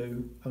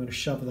bamboo, I'm going to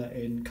shove that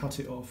in, cut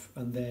it off,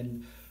 and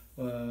then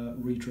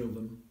re-drill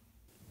them.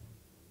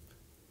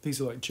 These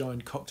are like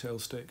giant cocktail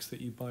sticks that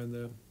you buy in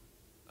the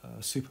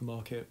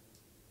supermarket,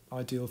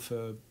 ideal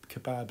for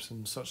kebabs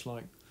and such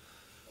like.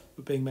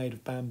 But being made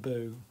of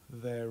bamboo,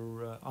 they're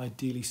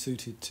ideally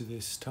suited to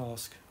this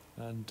task,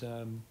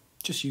 and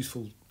just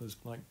useful as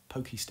like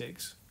pokey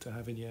sticks to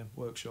have in your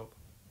workshop.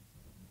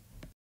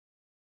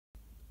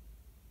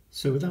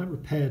 So with that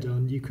repair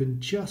done, you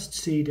can just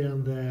see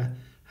down there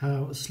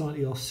how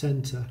slightly off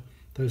centre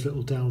those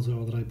little dowels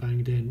are that I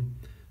banged in.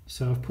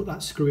 So I've put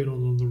that screw in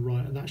on the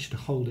right, and that should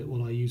hold it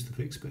while I use the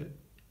VIX bit.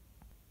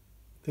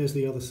 There's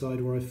the other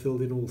side where I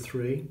filled in all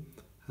three,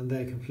 and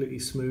they're completely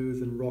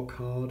smooth and rock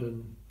hard,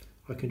 and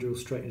I can drill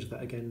straight into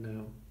that again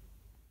now.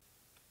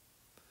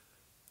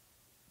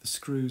 The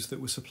screws that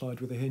were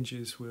supplied with the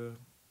hinges were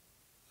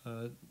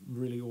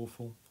really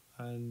awful,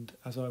 and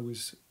as I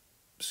was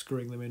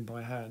screwing them in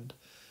by hand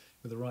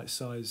with the right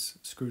size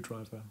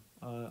screwdriver,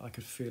 I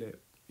could feel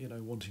it,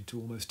 wanting to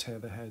almost tear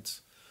their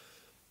heads.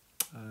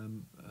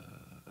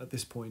 At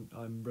this point,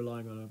 I'm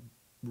relying on a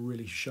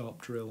really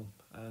sharp drill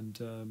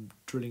and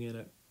drilling in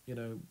at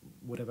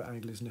whatever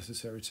angle is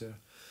necessary to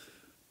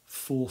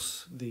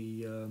force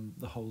the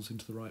holes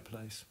into the right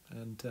place,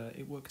 and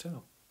it worked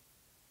out.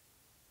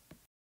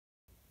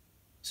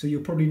 So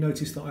you'll probably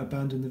notice that I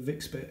abandoned the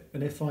VIX bit,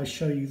 and if I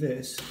show you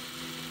this,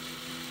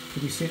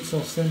 can you see it's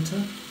off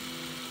centre?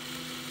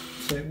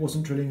 So it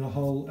wasn't drilling a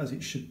hole as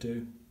it should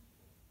do.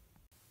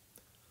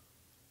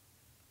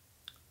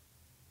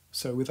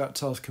 So with that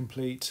task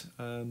complete,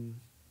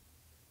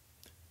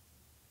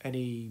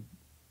 any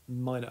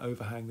minor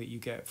overhang that you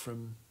get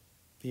from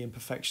the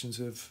imperfections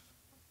of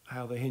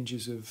how the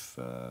hinges have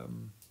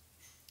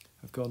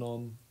gone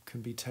on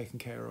can be taken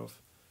care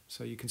of.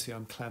 So you can see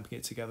I'm clamping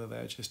it together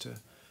there just to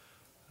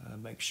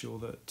make sure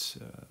that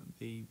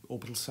the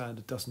orbital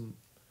sander doesn't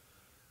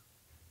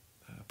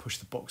push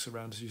the box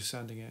around as you're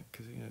sanding it,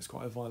 because it's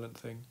quite a violent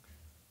thing.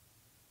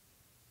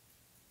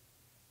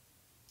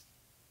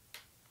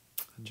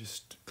 And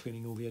just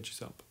cleaning all the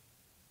edges up.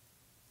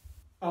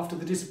 After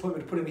the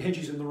disappointment of putting the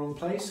hinges in the wrong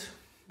place,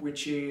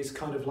 which is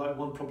kind of like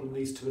one problem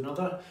leads to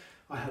another,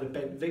 I had a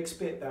bent VIX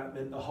bit. That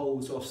meant the hole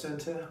was off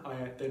centre.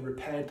 I then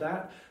repaired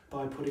that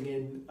by putting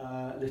in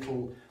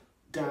little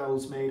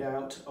dowels made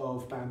out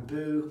of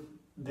bamboo.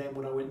 Then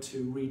when I went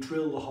to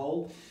re-drill the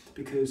hole,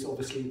 because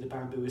obviously the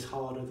bamboo is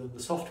harder than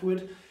the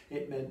softwood,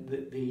 it meant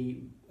that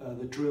the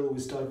drill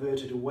was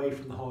diverted away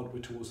from the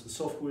hardwood towards the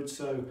softwood,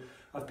 so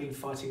I've been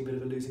fighting a bit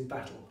of a losing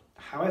battle.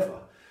 However,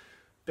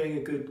 being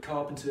a good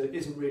carpenter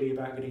isn't really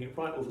about getting it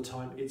right all the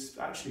time. It's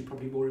actually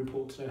probably more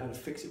important to know how to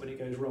fix it when it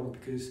goes wrong,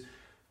 because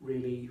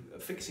really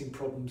fixing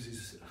problems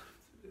is,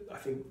 I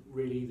think,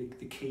 really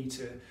the key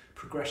to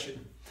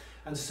progression.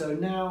 And so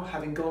now,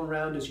 having gone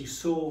round, as you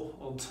saw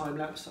on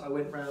time-lapse, I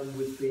went round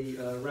with the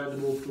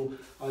random orbital.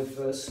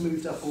 I've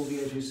smoothed up all the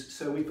edges,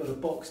 so we've got a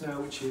box now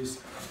which is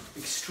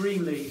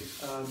extremely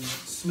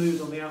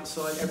smooth on the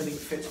outside. Everything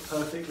fits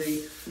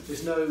perfectly.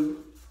 There's no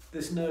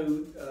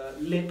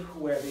lip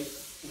where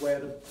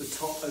the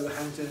top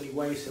overhangs in any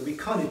way, so we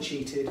kind of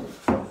cheated.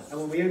 And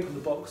when we open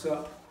the box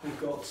up, we've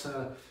got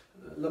a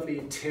lovely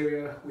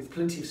interior with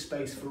plenty of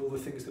space for all the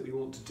things that we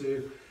want to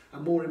do,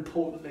 and more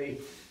importantly,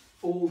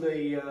 all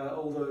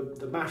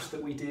the mash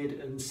that we did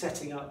and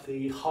setting up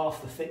the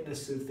half the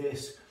thickness of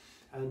this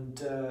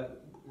and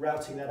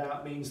routing that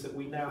out means that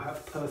we now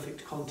have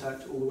perfect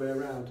contact all the way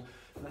around,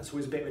 and that's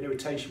always a bit of an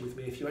irritation with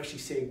me. If you actually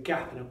see a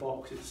gap in a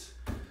box,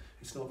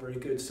 it's not very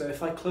good. So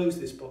if I close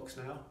this box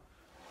now,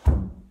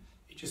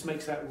 you just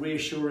makes that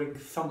reassuring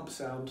thump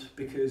sound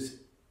because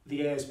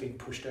the air's being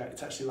pushed out.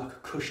 It's actually like a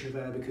cushion of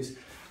air because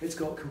it's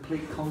got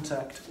complete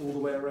contact all the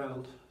way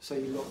around. So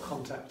you've got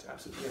contact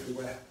absolutely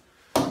everywhere.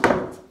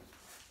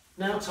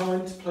 Now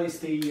time to place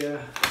the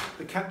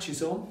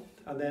catches on,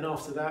 and then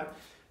after that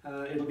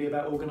it'll be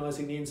about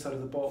organising the inside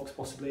of the box,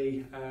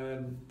 possibly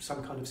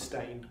some kind of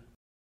stain.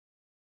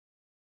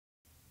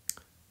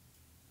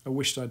 I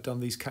wished I'd done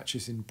these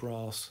catches in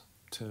brass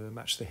to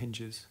match the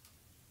hinges.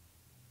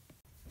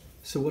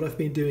 So what I've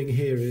been doing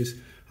here is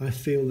I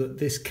feel that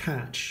this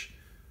catch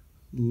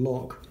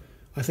lock,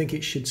 I think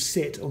it should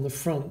sit on the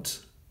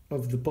front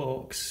of the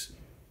box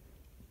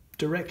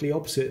directly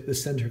opposite the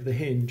centre of the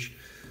hinge.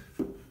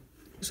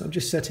 So I'm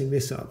just setting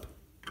this up,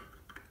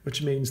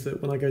 which means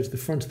that when I go to the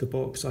front of the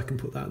box I can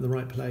put that in the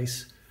right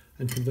place,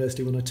 and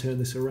conversely when I turn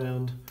this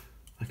around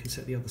I can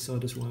set the other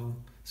side as well.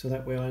 So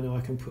that way I know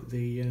I can put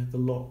the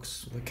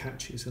locks, or the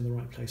catches, in the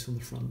right place on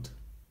the front.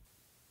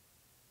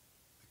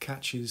 The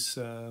catches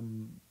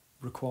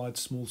required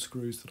small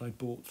screws that I'd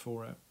bought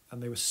for it,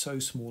 and they were so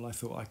small I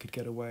thought I could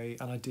get away,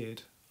 and I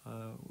did,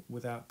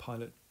 without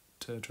pilot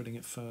drilling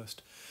it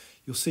first.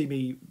 You'll see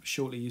me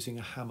shortly using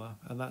a hammer,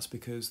 and that's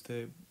because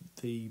the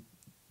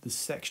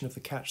section of the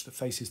catch that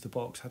faces the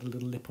box had a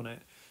little lip on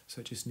it,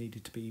 so it just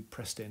needed to be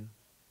pressed in.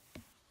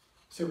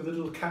 So with the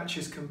little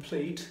catches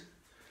complete,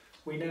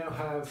 we now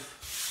have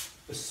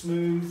a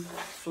smooth,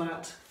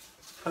 flat,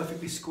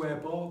 perfectly square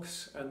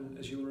box, and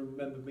as you'll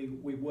remember,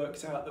 we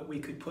worked out that we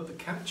could put the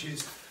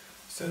catches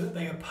so that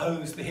they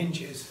oppose the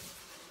hinges.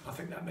 I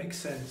think that makes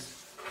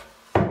sense.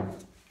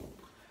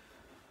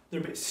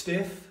 They're a bit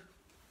stiff,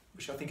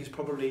 which I think is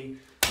probably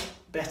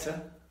better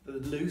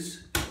than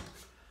loose.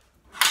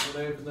 I'm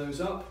going to open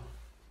those up.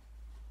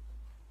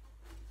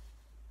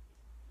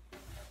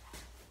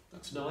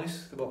 That's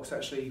nice. The box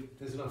actually,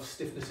 there's enough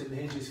stiffness in the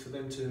hinges for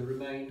them to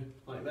remain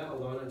like that,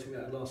 although I don't think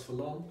that would last for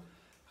long.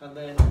 And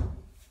then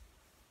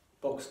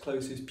box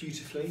closes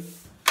beautifully,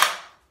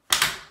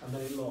 and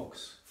then it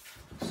locks.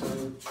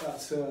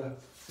 So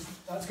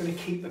that's going to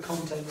keep the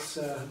contents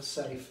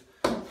safe.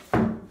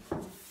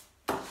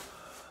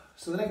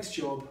 So the next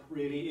job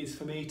really is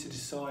for me to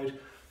decide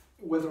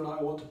whether or not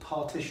I want to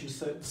partition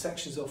certain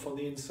sections off on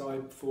the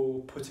inside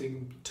for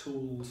putting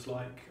tools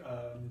like,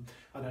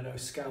 I don't know,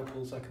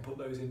 scalpels. I can put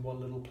those in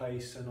one little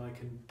place, and I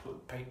can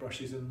put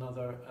paintbrushes in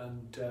another,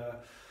 and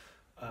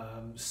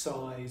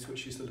size,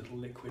 which is the little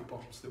liquid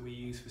bottles that we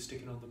use for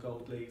sticking on the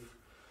gold leaf.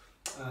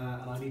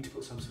 And I need to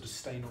put some sort of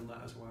stain on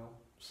that as well.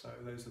 So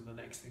those are the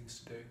next things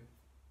to do.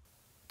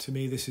 To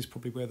me, this is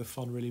probably where the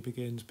fun really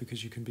begins,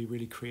 because you can be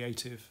really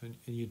creative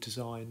in your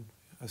design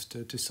as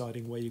to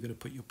deciding where you're going to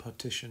put your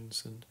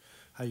partitions and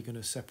how you're going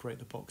to separate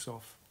the box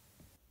off.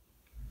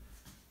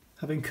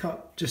 Having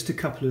cut just a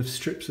couple of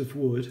strips of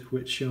wood,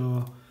 which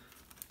are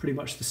pretty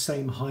much the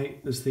same height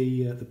as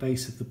the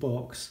base of the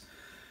box,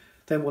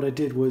 then what I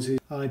did was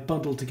I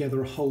bundled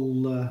together a whole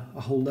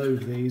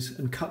load of these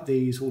and cut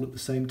these all at the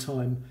same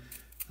time.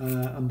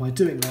 And by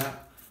doing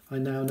that, I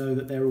now know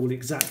that they're all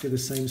exactly the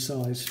same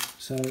size.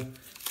 So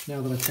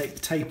now that I take the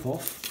tape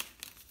off,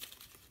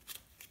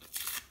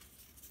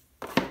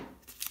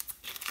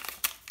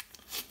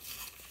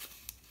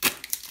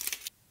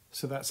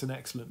 so that's an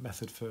excellent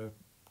method for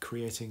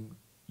creating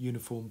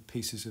uniform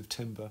pieces of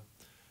timber.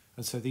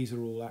 And so these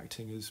are all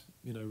acting as,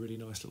 you know, really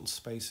nice little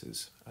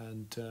spacers,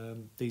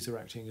 and these are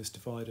acting as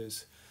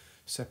dividers,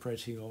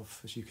 separating off,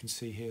 as you can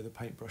see here, the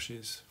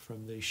paintbrushes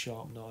from the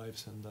sharp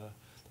knives and the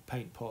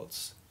paint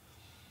pots.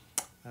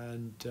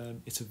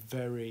 And it's a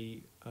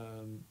very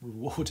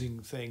rewarding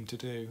thing to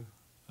do,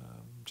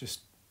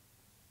 just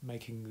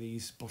making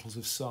these bottles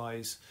of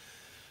size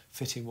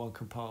fit in one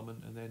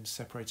compartment and then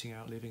separating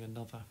out, leaving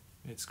another.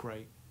 It's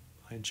great.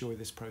 I enjoy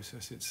this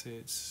process.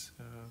 It's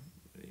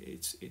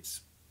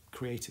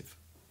creative.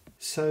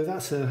 So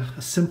that's a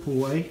simple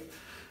way.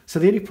 So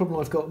the only problem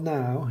I've got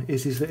now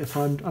is that if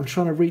I'm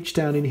trying to reach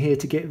down in here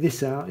to get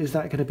this out, is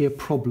that going to be a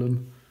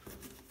problem?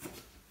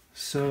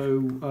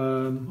 So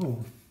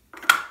oh,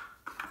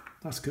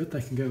 that's good.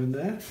 They can go in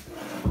there.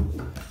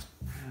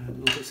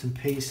 Little bits and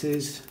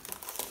pieces.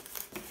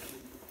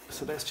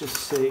 So let's just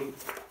see.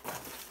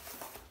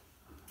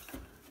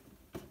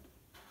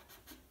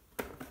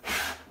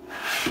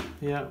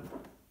 Yeah,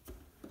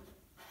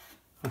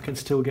 I can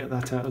still get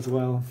that out as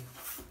well.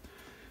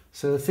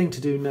 So the thing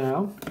to do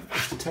now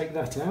is to take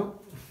that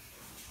out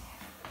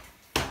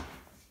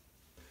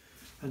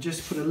and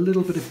just put a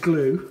little bit of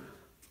glue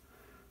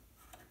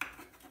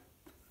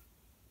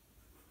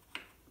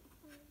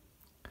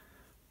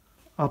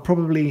I'll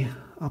probably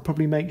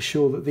make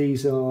sure that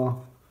these are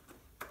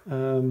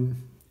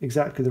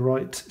exactly the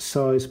right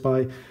size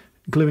by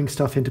gluing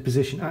stuff into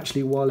position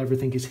actually while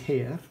everything is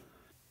here.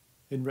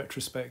 In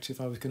retrospect, if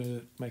I was going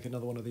to make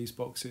another one of these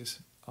boxes,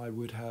 I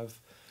would have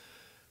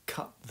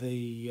cut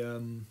the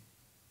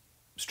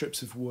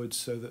strips of wood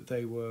so that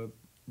they were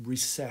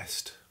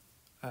recessed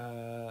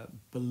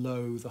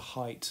below the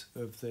height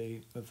of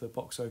the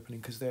box opening,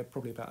 because they're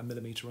probably about 1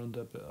 millimetre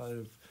under, but I'd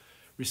have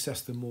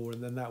recess them more,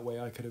 and then that way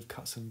I could have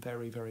cut some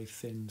very, very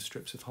thin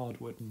strips of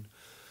hardwood and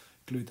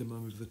glued them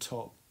over the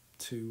top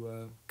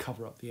to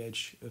cover up the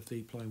edge of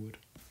the plywood.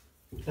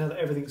 Now that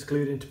everything's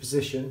glued into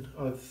position,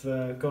 I've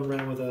gone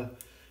around with a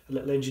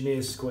little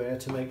engineer's square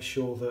to make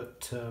sure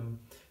that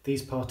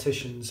these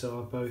partitions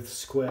are both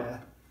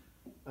square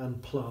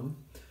and plumb,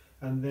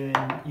 and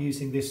then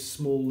using this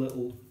small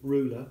little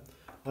ruler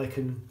I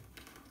can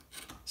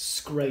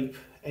scrape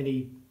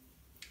any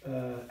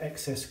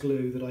excess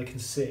glue that I can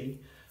see,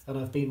 and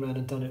I've been round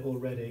and done it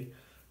already,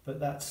 but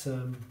that's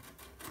a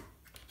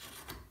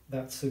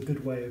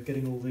good way of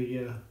getting all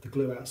the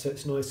glue out so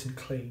it's nice and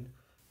clean.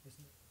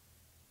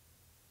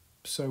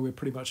 So we're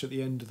pretty much at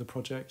the end of the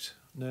project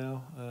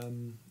now.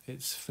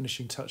 It's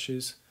finishing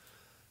touches,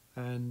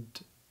 and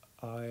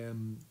I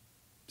am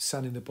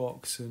sanding the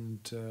box and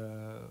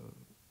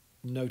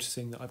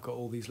noticing that I've got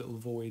all these little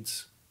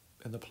voids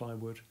in the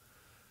plywood,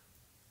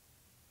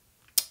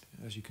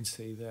 as you can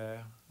see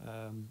there.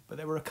 But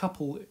there were a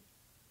couple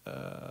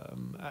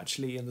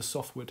actually in the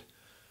softwood,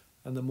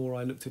 and the more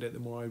I looked at it, the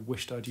more I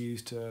wished I'd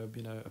used a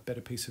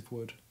better piece of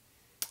wood.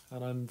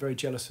 And I'm very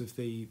jealous of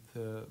the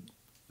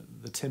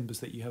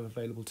timbers that you have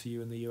available to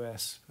you in the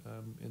US.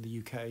 In the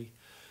UK,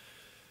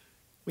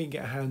 we can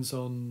get our hands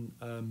on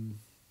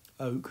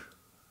oak,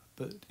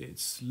 but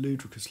it's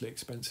ludicrously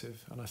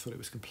expensive, and I thought it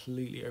was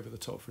completely over the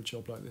top for a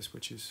job like this,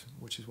 which is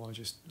why I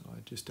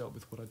just dealt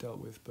with what I dealt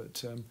with.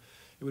 But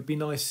it would be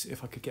nice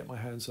if I could get my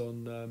hands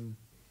on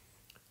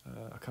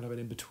a kind of an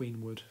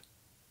in-between wood.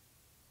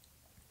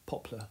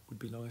 Poplar would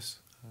be nice,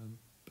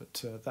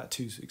 but that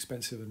too's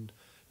expensive and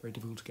very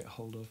difficult to get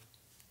hold of.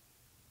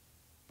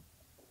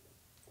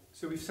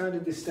 So we've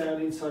sanded this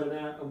down inside and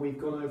out, and we've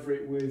gone over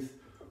it with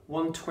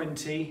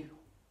 120,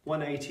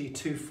 180,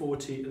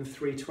 240 and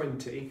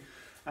 320,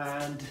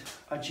 and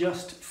I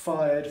just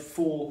fired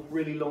 4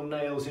 really long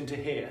nails into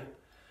here,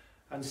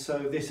 and so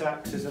this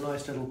acts as a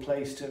nice little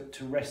place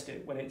to rest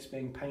it when it's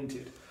being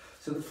painted.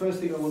 So the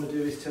first thing I want to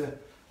do is to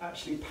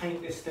actually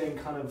paint this thing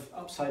kind of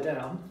upside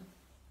down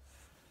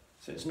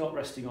so it's not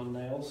resting on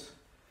nails,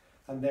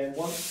 and then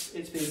once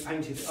it's being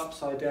painted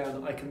upside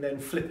down I can then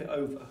flip it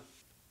over.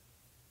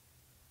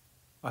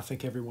 I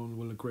think everyone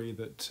will agree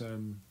that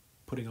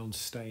putting on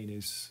stain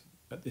is,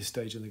 at this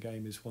stage in the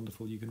game, is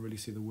wonderful. You can really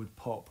see the wood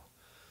pop,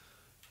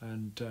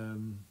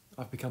 and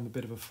I've become a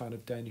bit of a fan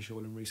of Danish oil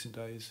in recent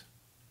days.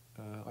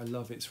 I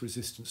love its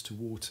resistance to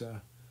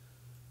water.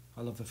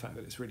 I love the fact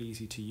that it's really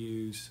easy to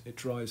use. It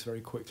dries very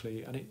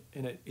quickly, and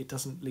it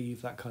doesn't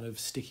leave that kind of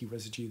sticky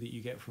residue that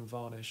you get from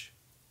varnish.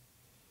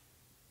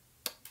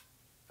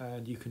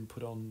 And you can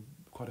put on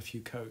quite a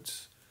few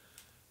coats,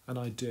 and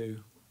I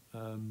do.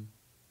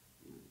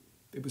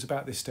 It was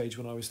about this stage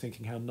when I was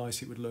thinking how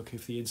nice it would look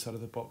if the inside of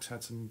the box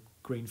had some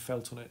green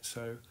felt on it.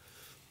 So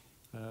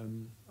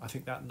I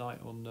think that night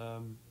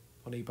on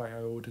eBay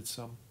I ordered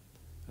some,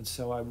 and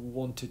so I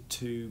wanted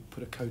to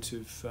put a coat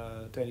of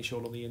Danish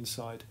oil on the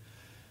inside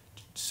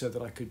so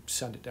that I could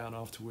sand it down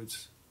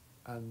afterwards,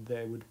 and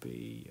there'd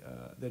be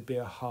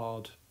a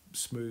hard,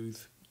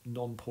 smooth,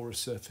 non-porous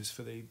surface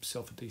for the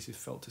self-adhesive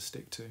felt to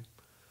stick to.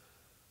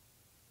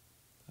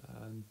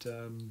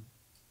 And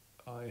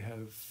I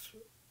have,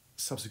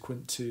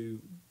 subsequent to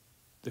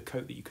the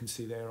coat that you can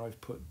see there, I've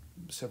put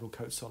several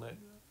coats on it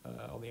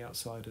on the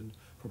outside, and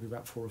probably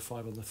about 4 or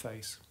 5 on the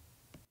face.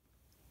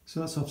 So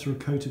that's after a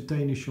coat of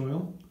Danish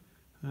oil.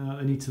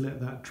 I need to let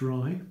that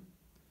dry.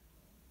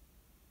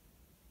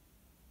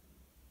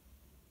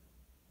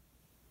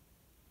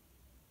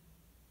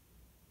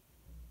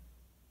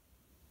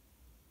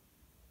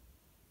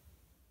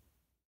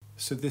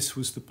 So this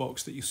was the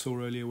box that you saw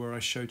earlier where I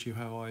showed you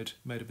how I'd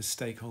made a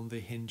mistake on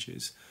the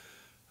hinges.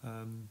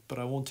 But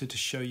I wanted to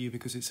show you,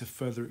 because it's a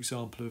further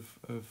example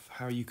of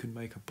how you can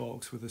make a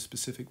box with a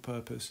specific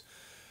purpose.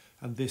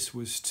 And this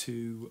was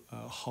to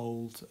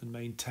hold and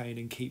maintain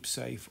and keep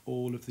safe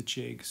all of the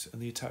jigs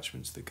and the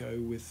attachments that go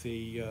with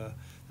the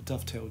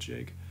dovetail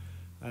jig.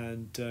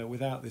 And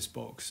without this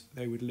box,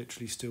 they would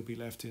literally still be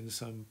left in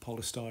some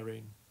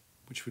polystyrene,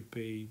 which would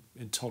be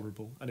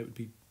intolerable, and it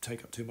would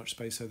take up too much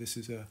space. So this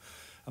is a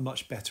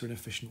much better and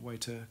efficient way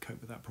to cope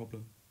with that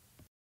problem.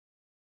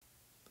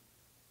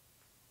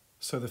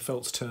 So the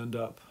felt's turned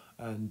up,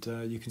 and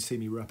you can see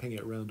me wrapping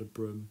it around a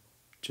broom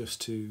just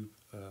to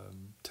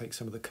take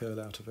some of the curl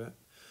out of it.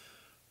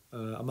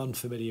 I'm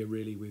unfamiliar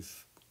really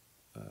with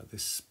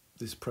this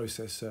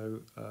process, so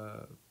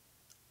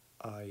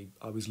I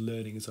was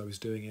learning as I was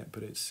doing it,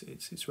 but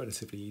it's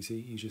relatively easy.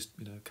 You just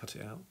cut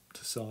it out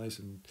to size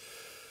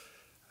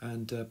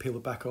and peel the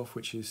back off,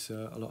 which is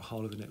a lot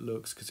harder than it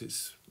looks, because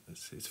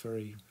it's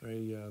very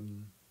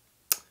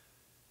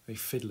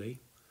fiddly.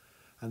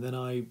 And then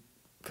I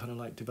kind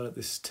of developed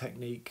this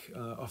technique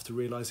after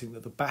realising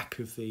that the back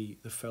of the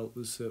felt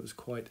was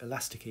quite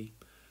elasticy,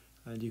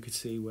 and you could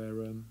see where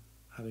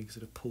having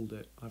sort of pulled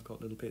it, I've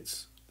got little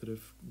bits that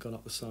have gone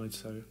up the side,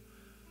 so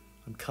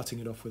I'm cutting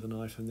it off with a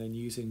knife and then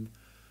using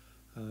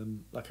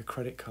like a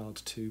credit card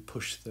to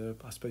push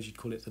I suppose you'd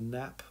call it the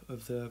nap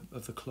of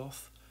the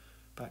cloth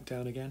back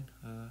down again,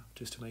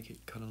 just to make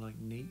it kind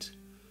of neat.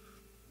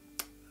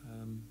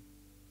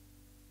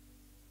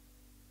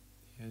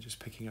 just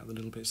picking out the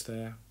little bits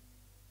there.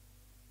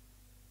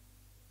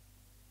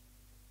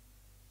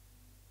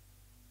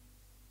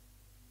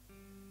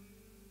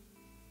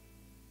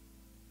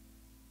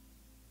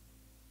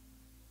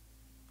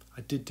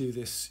 I did do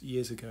this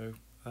years ago,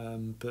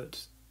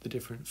 but the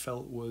different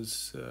felt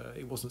was,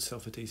 it wasn't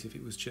self-adhesive,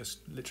 it was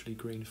just literally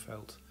green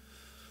felt.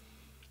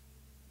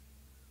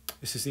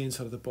 This is the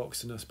inside of the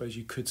box, and I suppose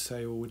you could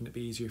say, well, wouldn't it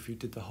be easier if you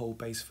did the whole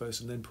base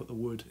first and then put the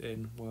wood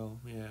in? Well,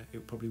 yeah,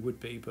 it probably would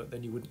be, but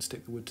then you wouldn't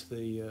stick the wood to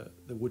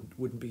the wood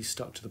wouldn't be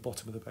stuck to the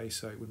bottom of the base,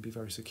 so it wouldn't be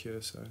very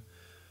secure, so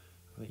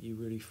I think you're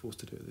really forced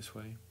to do it this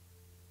way.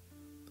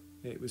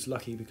 It was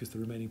lucky because the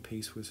remaining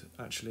piece was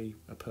actually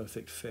a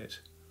perfect fit,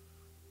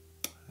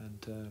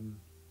 and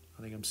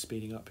I think I'm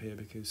speeding up here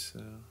because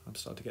I'm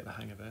starting to get the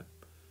hang of it.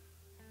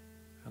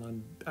 And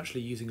I'm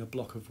actually using a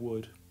block of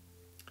wood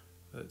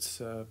that's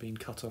been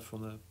cut off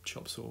from the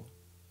chop saw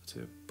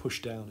to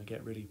push down and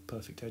get really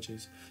perfect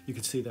edges. You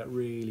can see that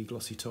really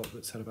glossy top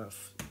that's had about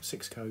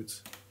 6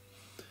 coats,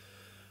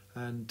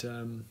 and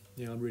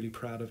yeah, I'm really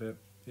proud of it.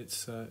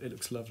 It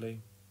looks lovely,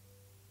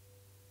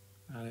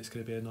 and it's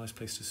going to be a nice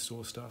place to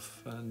store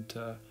stuff. And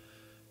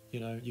you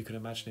know, you can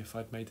imagine if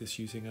I'd made this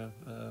using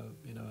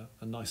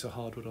a nicer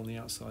hardwood on the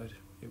outside,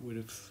 it would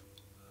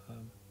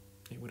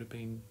have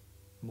been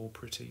more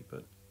pretty.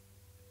 But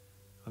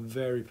I'm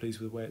very pleased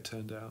with the way it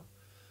turned out.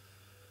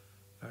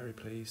 Very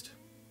pleased.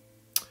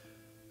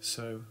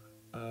 So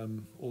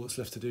all that's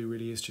left to do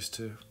really is just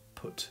to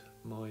put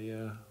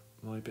my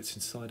my bits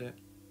inside it.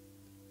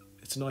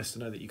 It's nice to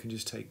know that you can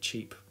just take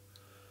cheap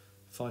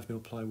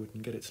 5mm plywood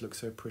and get it to look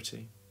so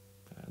pretty,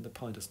 and the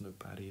pine doesn't look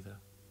bad either.